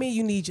 You know what I mean?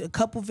 You need a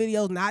couple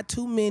videos, not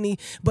too many.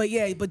 But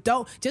yeah, but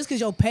don't just because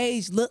your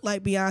page look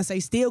like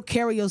Beyonce, still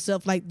carry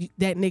yourself like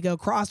that nigga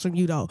across from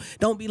you though.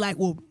 Don't be like,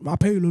 well, my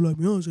page look like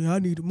Beyonce. I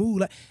need to move.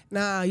 Like,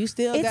 nah, you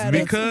still got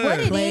to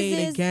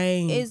play the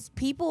game. Is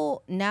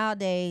people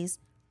nowadays.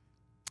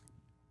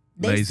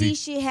 They Lazy.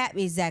 see shit happen.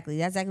 Exactly.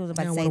 That's exactly what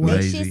I was about to say.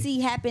 Lazy. They shit see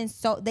happen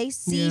so they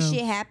see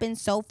shit happen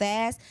so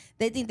fast.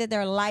 They think that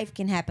their life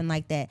can happen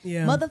like that.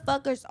 Yeah.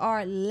 Motherfuckers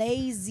are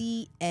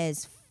lazy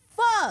as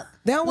fuck.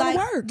 They don't want to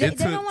work. They It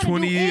don't took wanna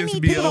 20 do years to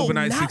be an anything.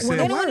 overnight Not success. They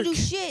wanna don't want to do work.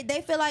 shit.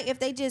 They feel like if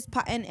they just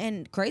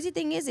and crazy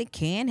thing is it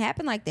can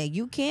happen like that.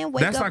 You can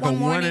wake That's up like one a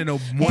morning. 1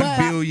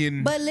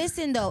 billion. But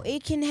listen though,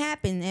 it can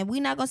happen, and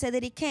we're not gonna say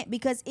that it can't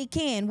because it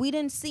can. We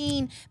done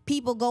seen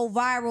people go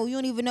viral. You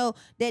don't even know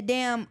that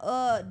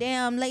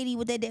damn lady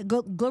with that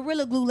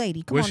Gorilla Glue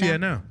lady. Come Where's on she now. at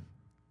now?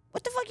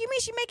 What the fuck you mean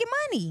she making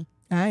money?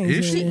 I ain't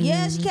Is saying she?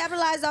 Yeah, she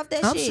capitalized off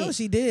that I'm shit. sure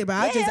she did, but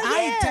I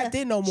ain't tapped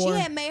in no more. She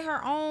had made her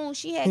own.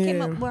 She had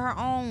came up with her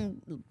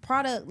own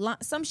product,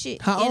 some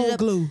shit. Her Ended own up-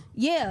 glue.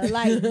 Yeah,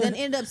 like then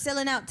ended up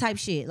selling out type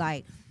shit.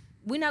 Like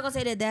we're not gonna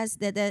say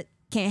that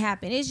can't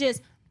happen. It's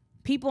just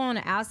people on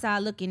the outside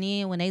looking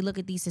in when they look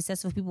at these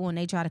successful people and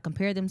they try to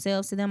compare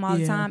themselves to them all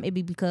the Yeah. time. It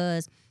be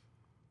because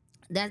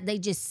that they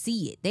just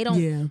see it. They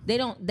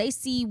don't. They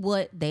see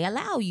what they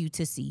allow you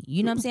to see.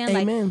 You know what I'm saying?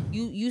 Amen. Like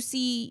you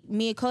see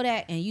me and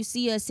Kodak, and you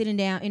see us sitting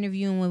down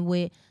interviewing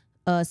with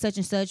such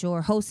and such,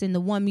 or hosting the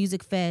One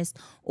Music Fest,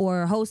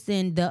 or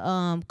hosting the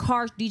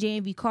DJ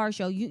Envy car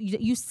show.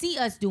 You see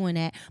us doing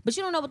that, but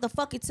you don't know what the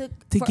fuck it took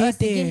to for get us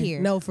there. to get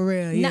here. No, for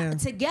real. Yeah. Not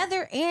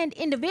together and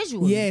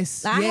individually.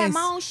 Yes, Like, I have yes.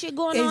 my own shit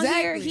going on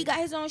here. Exactly. He got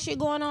his own shit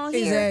going on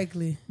here.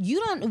 Exactly. You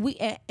don't.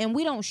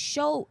 We don't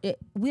show it.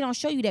 We don't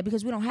show you that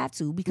because we don't have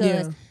to,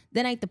 because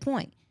that ain't the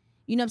point.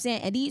 You know what I'm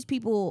saying? And these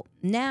people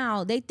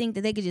now, they think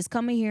that they could just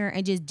come in here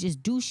and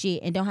just do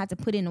shit and don't have to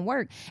put in the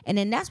work. And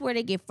then that's where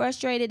they get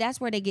frustrated. That's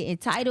where they get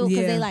entitled,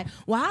 because they like,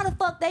 well, how the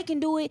fuck they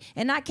can do it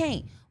and I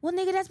can't? Well,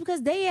 nigga, that's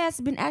because they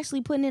ass been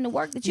actually putting in the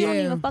work that you don't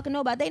even fucking know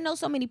about. They know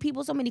so many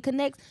people, so many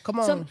connects. Come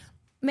on.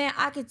 Man,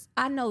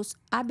 I know,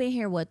 I've been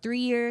here, 3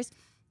 years?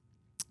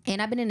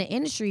 And I've been in the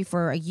industry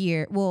for a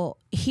year. Well,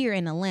 here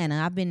in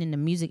Atlanta, I've been in the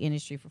music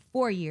industry for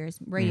 4 years,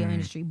 radio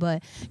industry.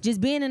 But just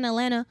being in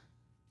Atlanta,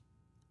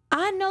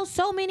 I know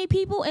so many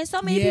people, and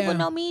so many people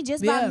know me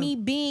just by me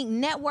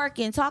being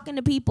networking, talking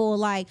to people,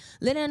 like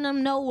letting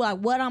them know like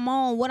what I'm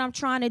on, what I'm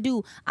trying to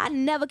do. I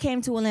never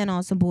came to Atlanta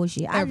on some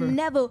bullshit. Ever.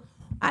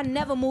 I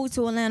never moved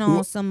to Atlanta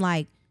on some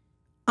like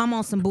I'm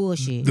on some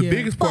bullshit. The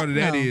biggest part of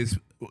that no. is,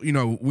 you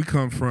know, we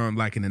come from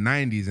like in the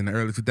 90s and the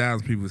early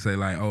 2000s. People would say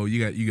like, "Oh,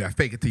 you got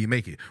fake it till you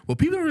make it." Well,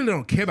 people really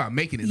don't care about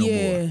making it no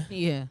more.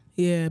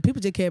 Yeah.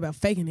 People just care about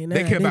faking it.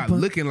 They care about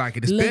looking like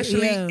it,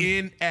 especially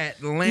in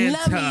Atlanta.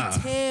 Let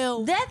me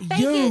tell That fake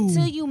it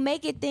till you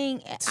make it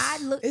thing.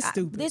 It's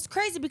stupid. It's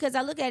crazy because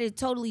I look at it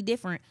totally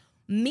different.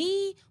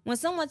 Me, when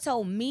someone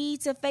told me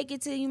to fake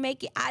it till you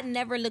make it, I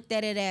never looked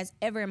at it as,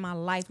 ever in my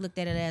life, looked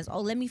at it as,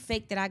 oh, let me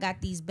fake that I got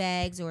these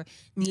bags or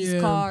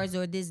these cars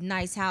or this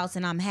nice house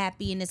and I'm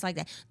happy and it's like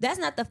that. That's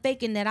not the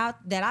faking that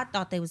I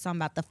thought they was talking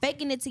about. The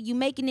faking it till you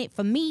making it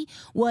for me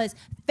was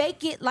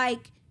fake it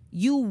like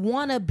you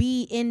want to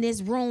be in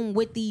this room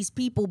with these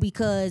people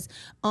because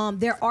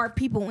there are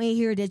people in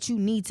here that you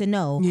need to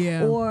know.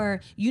 Yeah.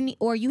 Or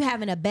you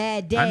having a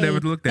bad day. I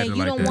never looked at and it you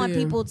like don't that. want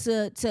people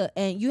to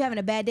and you having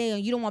a bad day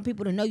and you don't want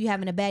people to know you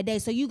having a bad day.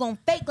 So you gonna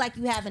fake like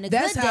you having a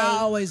That's good day. how I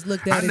always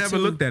looked at I it. never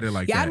too. looked at it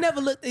like yeah, that. I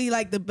never looked at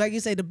like you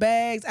say the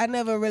bags. I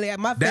never really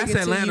my That's fake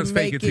it till Atlanta's you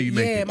fake make it till you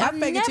make Yeah, it. my I've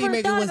fake it till you never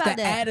make it thought was the about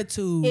that.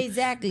 attitude.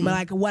 Exactly.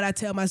 Like what I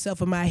tell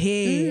myself in my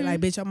head, like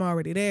bitch, I'm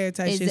already there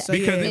type shit. So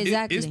Because yeah.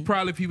 Exactly. it's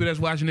probably people that's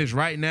watching this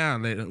right now.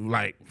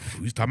 Like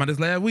we was talking about this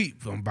last week.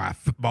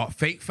 Bought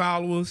fake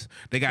followers.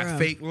 They got Bruh.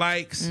 fake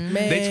likes. Man.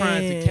 They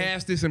trying to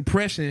cast this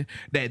impression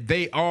that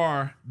they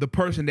are the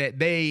person that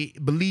they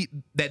believe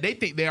that they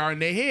think they are in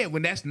their head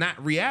when that's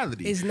not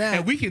reality. It's not.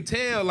 And we can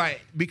tell,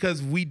 like,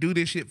 because we do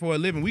this shit for a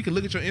living. We can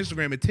look at your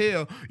Instagram and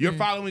tell your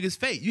following is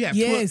fake. You have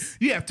Yes.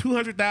 you have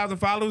 200,000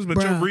 followers, but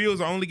your Bruh.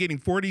 reels are only getting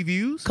 40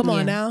 views. Come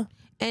on now.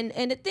 And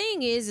the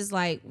thing is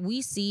like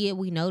we see it,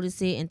 we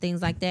notice it, and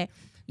things like that.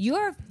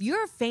 Your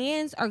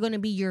fans are gonna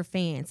be your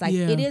fans. Like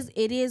Yeah.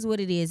 it is what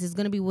it is. It's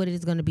gonna be what it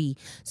is gonna be.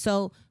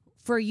 So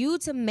for you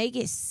to make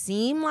it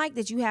seem like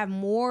that you have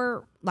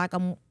more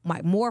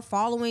more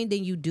following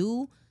than you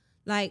do,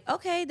 like,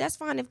 okay, that's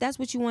fine if that's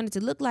what you want it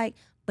to look like.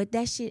 But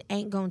that shit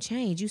ain't gonna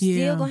change. You Yeah.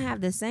 still gonna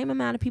have the same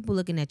amount of people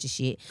looking at your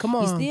shit. Come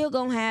on. You still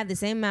gonna have the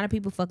same amount of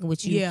people fucking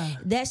with you. Yeah.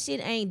 That shit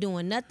ain't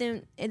doing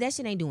nothing. That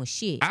shit ain't doing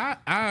shit. I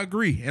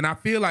agree, and I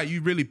feel like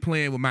you really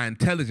playing with my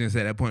intelligence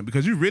at that point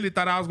because you really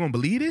thought I was gonna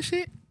believe this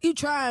shit. You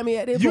trying me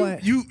at this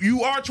point.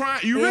 You are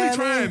trying. You Yeah, really man.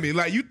 trying me.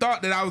 Like you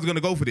thought that I was gonna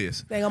go for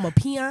this. Think I'm a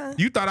peon?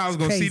 You thought I was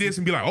gonna see Crazy. this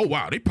and be like, oh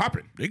wow, they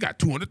popping. They got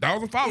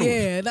 200,000 followers.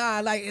 Yeah, nah,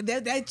 like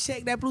that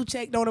check, that blue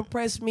check don't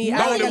impress me. No,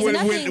 I,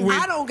 because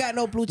I don't got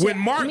no blue check.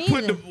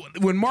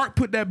 When Mark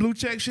put that blue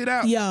check shit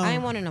out, Yo, I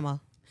ain't want it no more.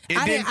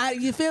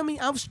 you feel me?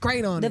 I'm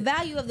straight on The it.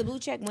 value of the blue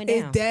check went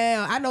It's down.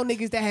 down. I know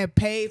niggas that have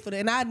paid for that,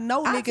 and I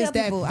know I niggas tell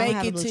that people I don't fake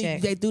have a it blue to you.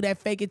 check. They do that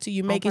fake it till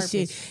you make it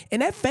shit, purpose.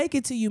 and that fake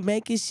it till you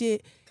make it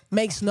shit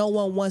makes no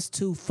one wants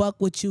to fuck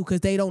with you because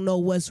they don't know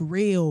what's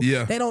real.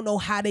 Yeah. They don't know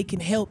how they can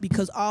help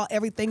because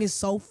everything is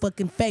so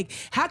fucking fake.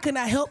 How can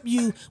I help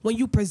you when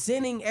you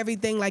presenting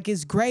everything like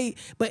it's great,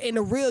 but in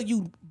the real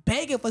you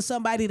begging for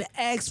somebody to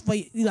ask for,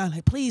 you know,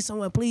 like, please,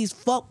 someone, please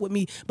fuck with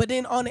me. But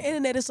then on the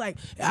internet, it's like,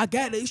 I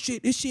got this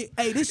shit,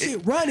 hey, this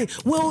shit running.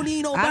 We don't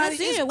need nobody. I done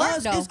seen It's it work,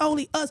 us. though. It's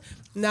only us.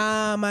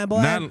 Nah, my boy.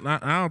 I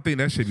don't think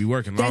that should be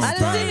working long That's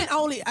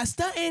time.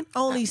 stunting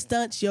only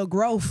stunts your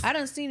growth. I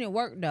done seen it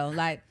work though.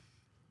 Like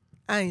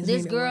I ain't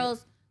this seen it work.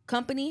 girl's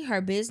company,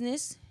 her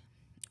business,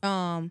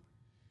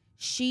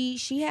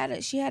 she had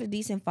a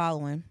decent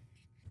following,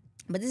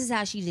 but this is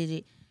how she did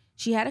it.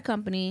 She had a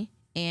company,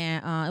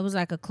 and it was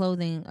like a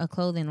clothing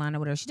line or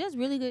whatever. She did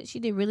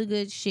really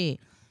good shit.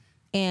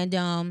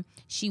 And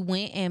she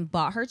went and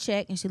bought her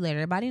check, and she let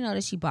everybody know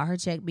that she bought her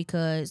check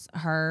because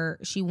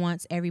she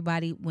wants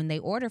everybody, when they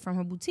order from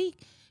her boutique,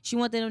 she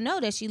wants them to know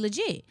that she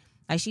legit.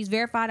 Like, she's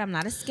verified. I'm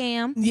not a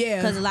scam.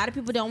 Yeah. Because a lot of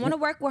people don't want to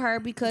work with her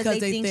because they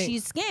think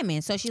she's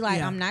scamming. So she's like,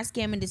 Yeah. I'm not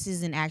scamming. This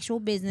is an actual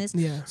business.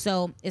 Yeah.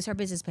 So it's her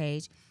business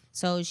page.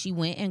 So she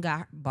went and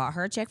bought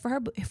her a check for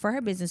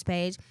her business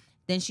page.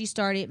 Then she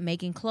started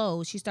making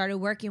clothes. She started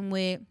working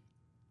with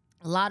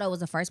Lotto. Was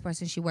the first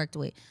person she worked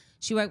with.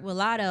 She worked with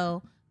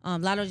Lotto.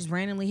 Lotto just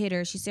randomly hit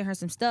her. She sent her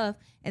some stuff,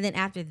 and then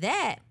after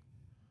that,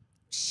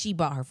 she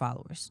bought her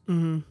followers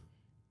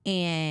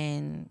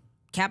and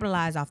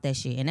capitalized off that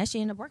shit, and that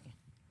shit ended up working.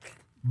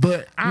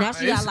 But Now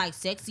she got like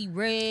Sexy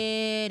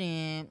Red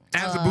and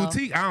as a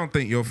boutique, I don't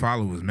think your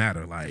followers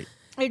matter. Like,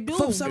 it do.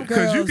 From some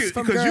because girls, you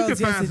can yes,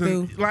 find it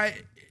some do.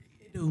 like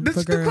Do the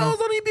for girls. clothes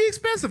don't even be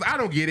expensive. I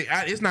don't get it.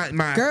 It's not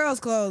my Girls'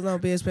 clothes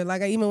don't be expensive.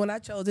 Like, even when I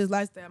chose this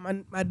lifestyle,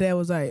 my dad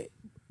was like,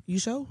 "You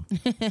sure?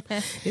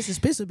 It's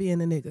expensive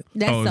being a nigga."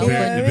 That's Oh, so it's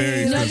funny.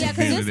 very No, expensive yeah,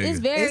 being a because it's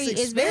nigga. very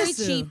It's very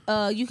expensive.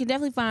 cheap. You can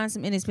definitely find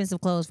some inexpensive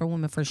clothes for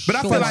women for sure. But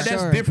I feel like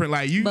that's different.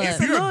 Like you, But-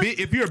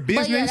 if you're a But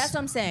business, yeah, that's what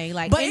I'm saying.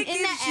 Like But in it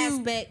that gives you-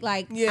 aspect,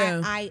 like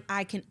Yeah.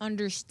 I can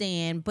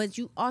understand, but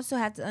you also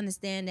have to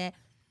understand that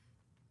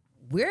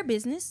we're a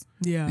business.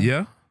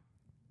 yeah.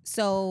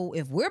 So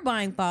if we're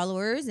buying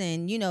followers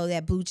and you know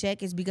that blue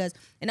check is because,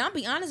 and I'll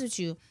be honest with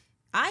you,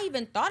 I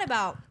even thought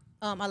about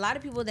a lot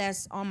of people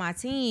that's on my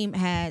team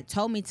had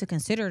told me to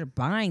consider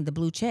buying the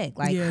blue check.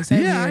 Like, Yeah,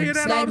 same Yeah, I here. hear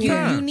that Same all the here.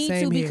 time. you need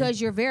Same to here. because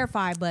you're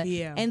verified. But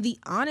Yeah. and the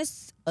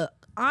honest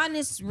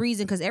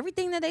reason, because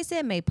everything that they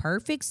said made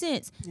perfect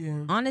sense.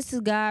 Yeah. Honest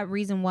to God,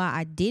 reason why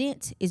I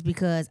didn't is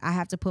because I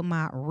have to put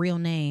my real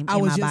name. I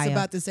in was my just bio.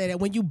 about to say that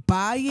when you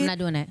buy it, I'm not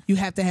doing that. you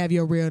have to have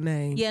your real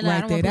name. Yeah, no, I right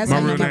don't there. want That's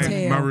people how My you real can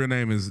name, tell. my real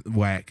name is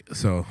Whack.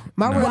 So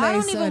My no. real Well, I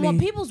name don't even Sunny. want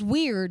people's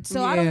weird,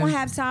 so I don't Yeah. want to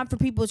have time for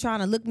people trying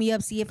to look me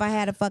up, see if I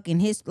had a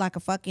fucking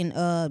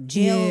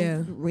jail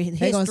Yeah.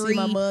 They gonna see history,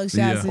 my mug shots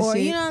Yeah. and or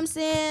shit. you know what I'm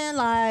saying,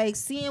 like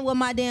seeing what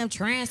my damn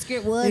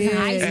transcript was in Yeah,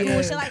 high school yeah.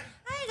 and shit. Like,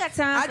 I ain't got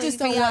time. I for just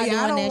for don't y'all want. doing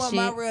I don't that want shit.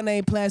 my real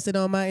name plastered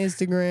on my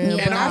Instagram. Yeah.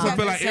 but And I also got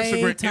feel the like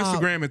same talk.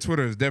 Instagram and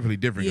Twitter is definitely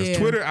different. Because Yeah.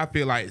 Twitter, I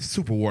feel like, is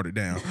super watered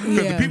down. Because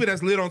Yeah. the people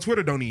that's lit on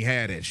Twitter don't even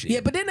have that shit. Yeah,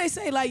 but then they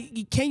say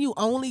like, can you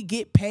only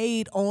get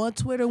paid on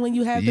Twitter when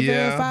you have the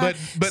verified?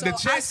 but So the I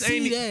checks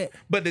see ain't. that.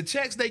 But the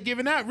checks they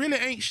giving out really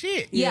ain't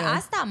shit. Yeah, Yeah. I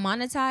stopped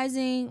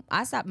monetizing.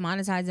 I stopped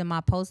monetizing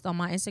my posts on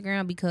my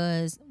Instagram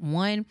because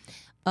one,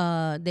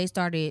 they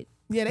started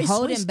Yeah, they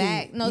holding switched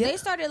back. it. No, Yeah. they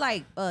started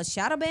like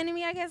shadow banning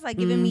me. I guess like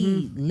giving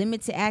me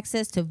limited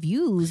access to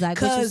views,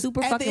 like which is Because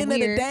super at fucking the end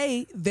weird. of the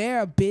day,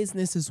 they're a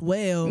business as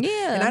well.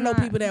 Yeah, and I know I'm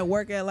not- people that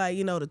work at like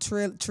the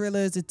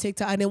Trillers, the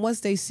TikTok, and then once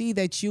they see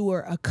that you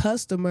are a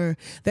customer,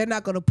 they're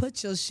not gonna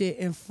put your shit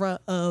in front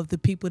of the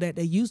people that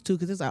they used to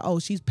because it's like, oh,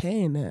 she's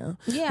paying now.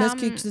 Yeah, let's I'm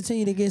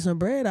continue to get some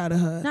bread out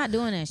of her. Not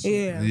doing that shit.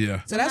 Yeah,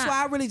 Yeah. So that's I'm not-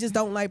 why I really just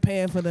don't like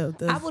paying for the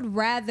I would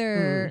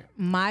rather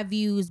my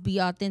views be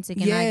authentic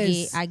and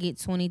Yes. I get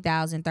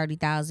 20,000,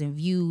 30,000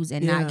 views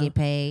and Yeah. not get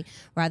paid,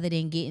 rather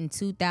than getting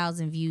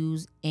 2,000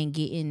 views and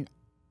getting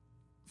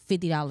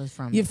 $50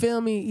 from You it.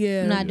 feel me?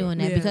 Yeah. I'm not doing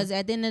that Yeah. because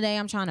at the end of the day,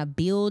 I'm trying to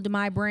build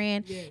my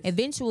brand. Yes.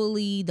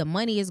 Eventually, the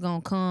money is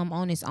gonna come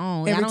on its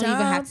own. Every I don't even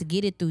time. have to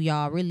get it through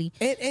y'all, really.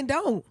 and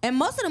don't. And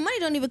most of the money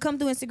don't even come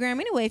through Instagram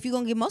anyway. If you're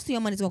gonna get most of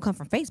your money, it's gonna come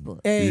from Facebook.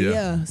 Hey, Yeah.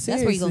 yeah. That's where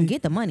you're gonna seriously.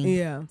 get the money.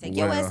 Yeah. Take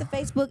your ass Wow. to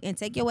Facebook and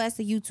take your ass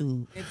to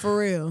YouTube. For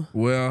real.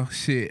 Well,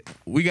 shit.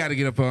 We got to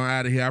get up on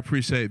out of here. I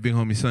appreciate Big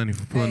Homie Sonny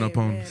for pulling Hey, up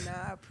on man, us.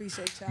 I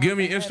appreciate y'all. Give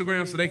me for having Instagram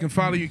me, so they man. can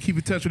follow you, keep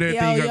in touch with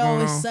everything you got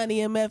going It's on. Sunny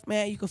MF,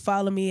 man. You can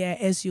follow me at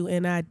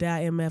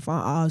SUNI.MF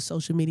on all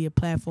social media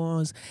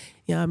platforms.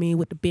 You know what I mean?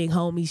 With the big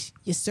homies.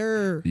 Yes,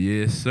 sir.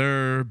 Yes,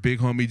 sir. Big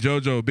homie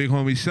JoJo, big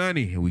homie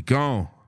Sonny. We gone.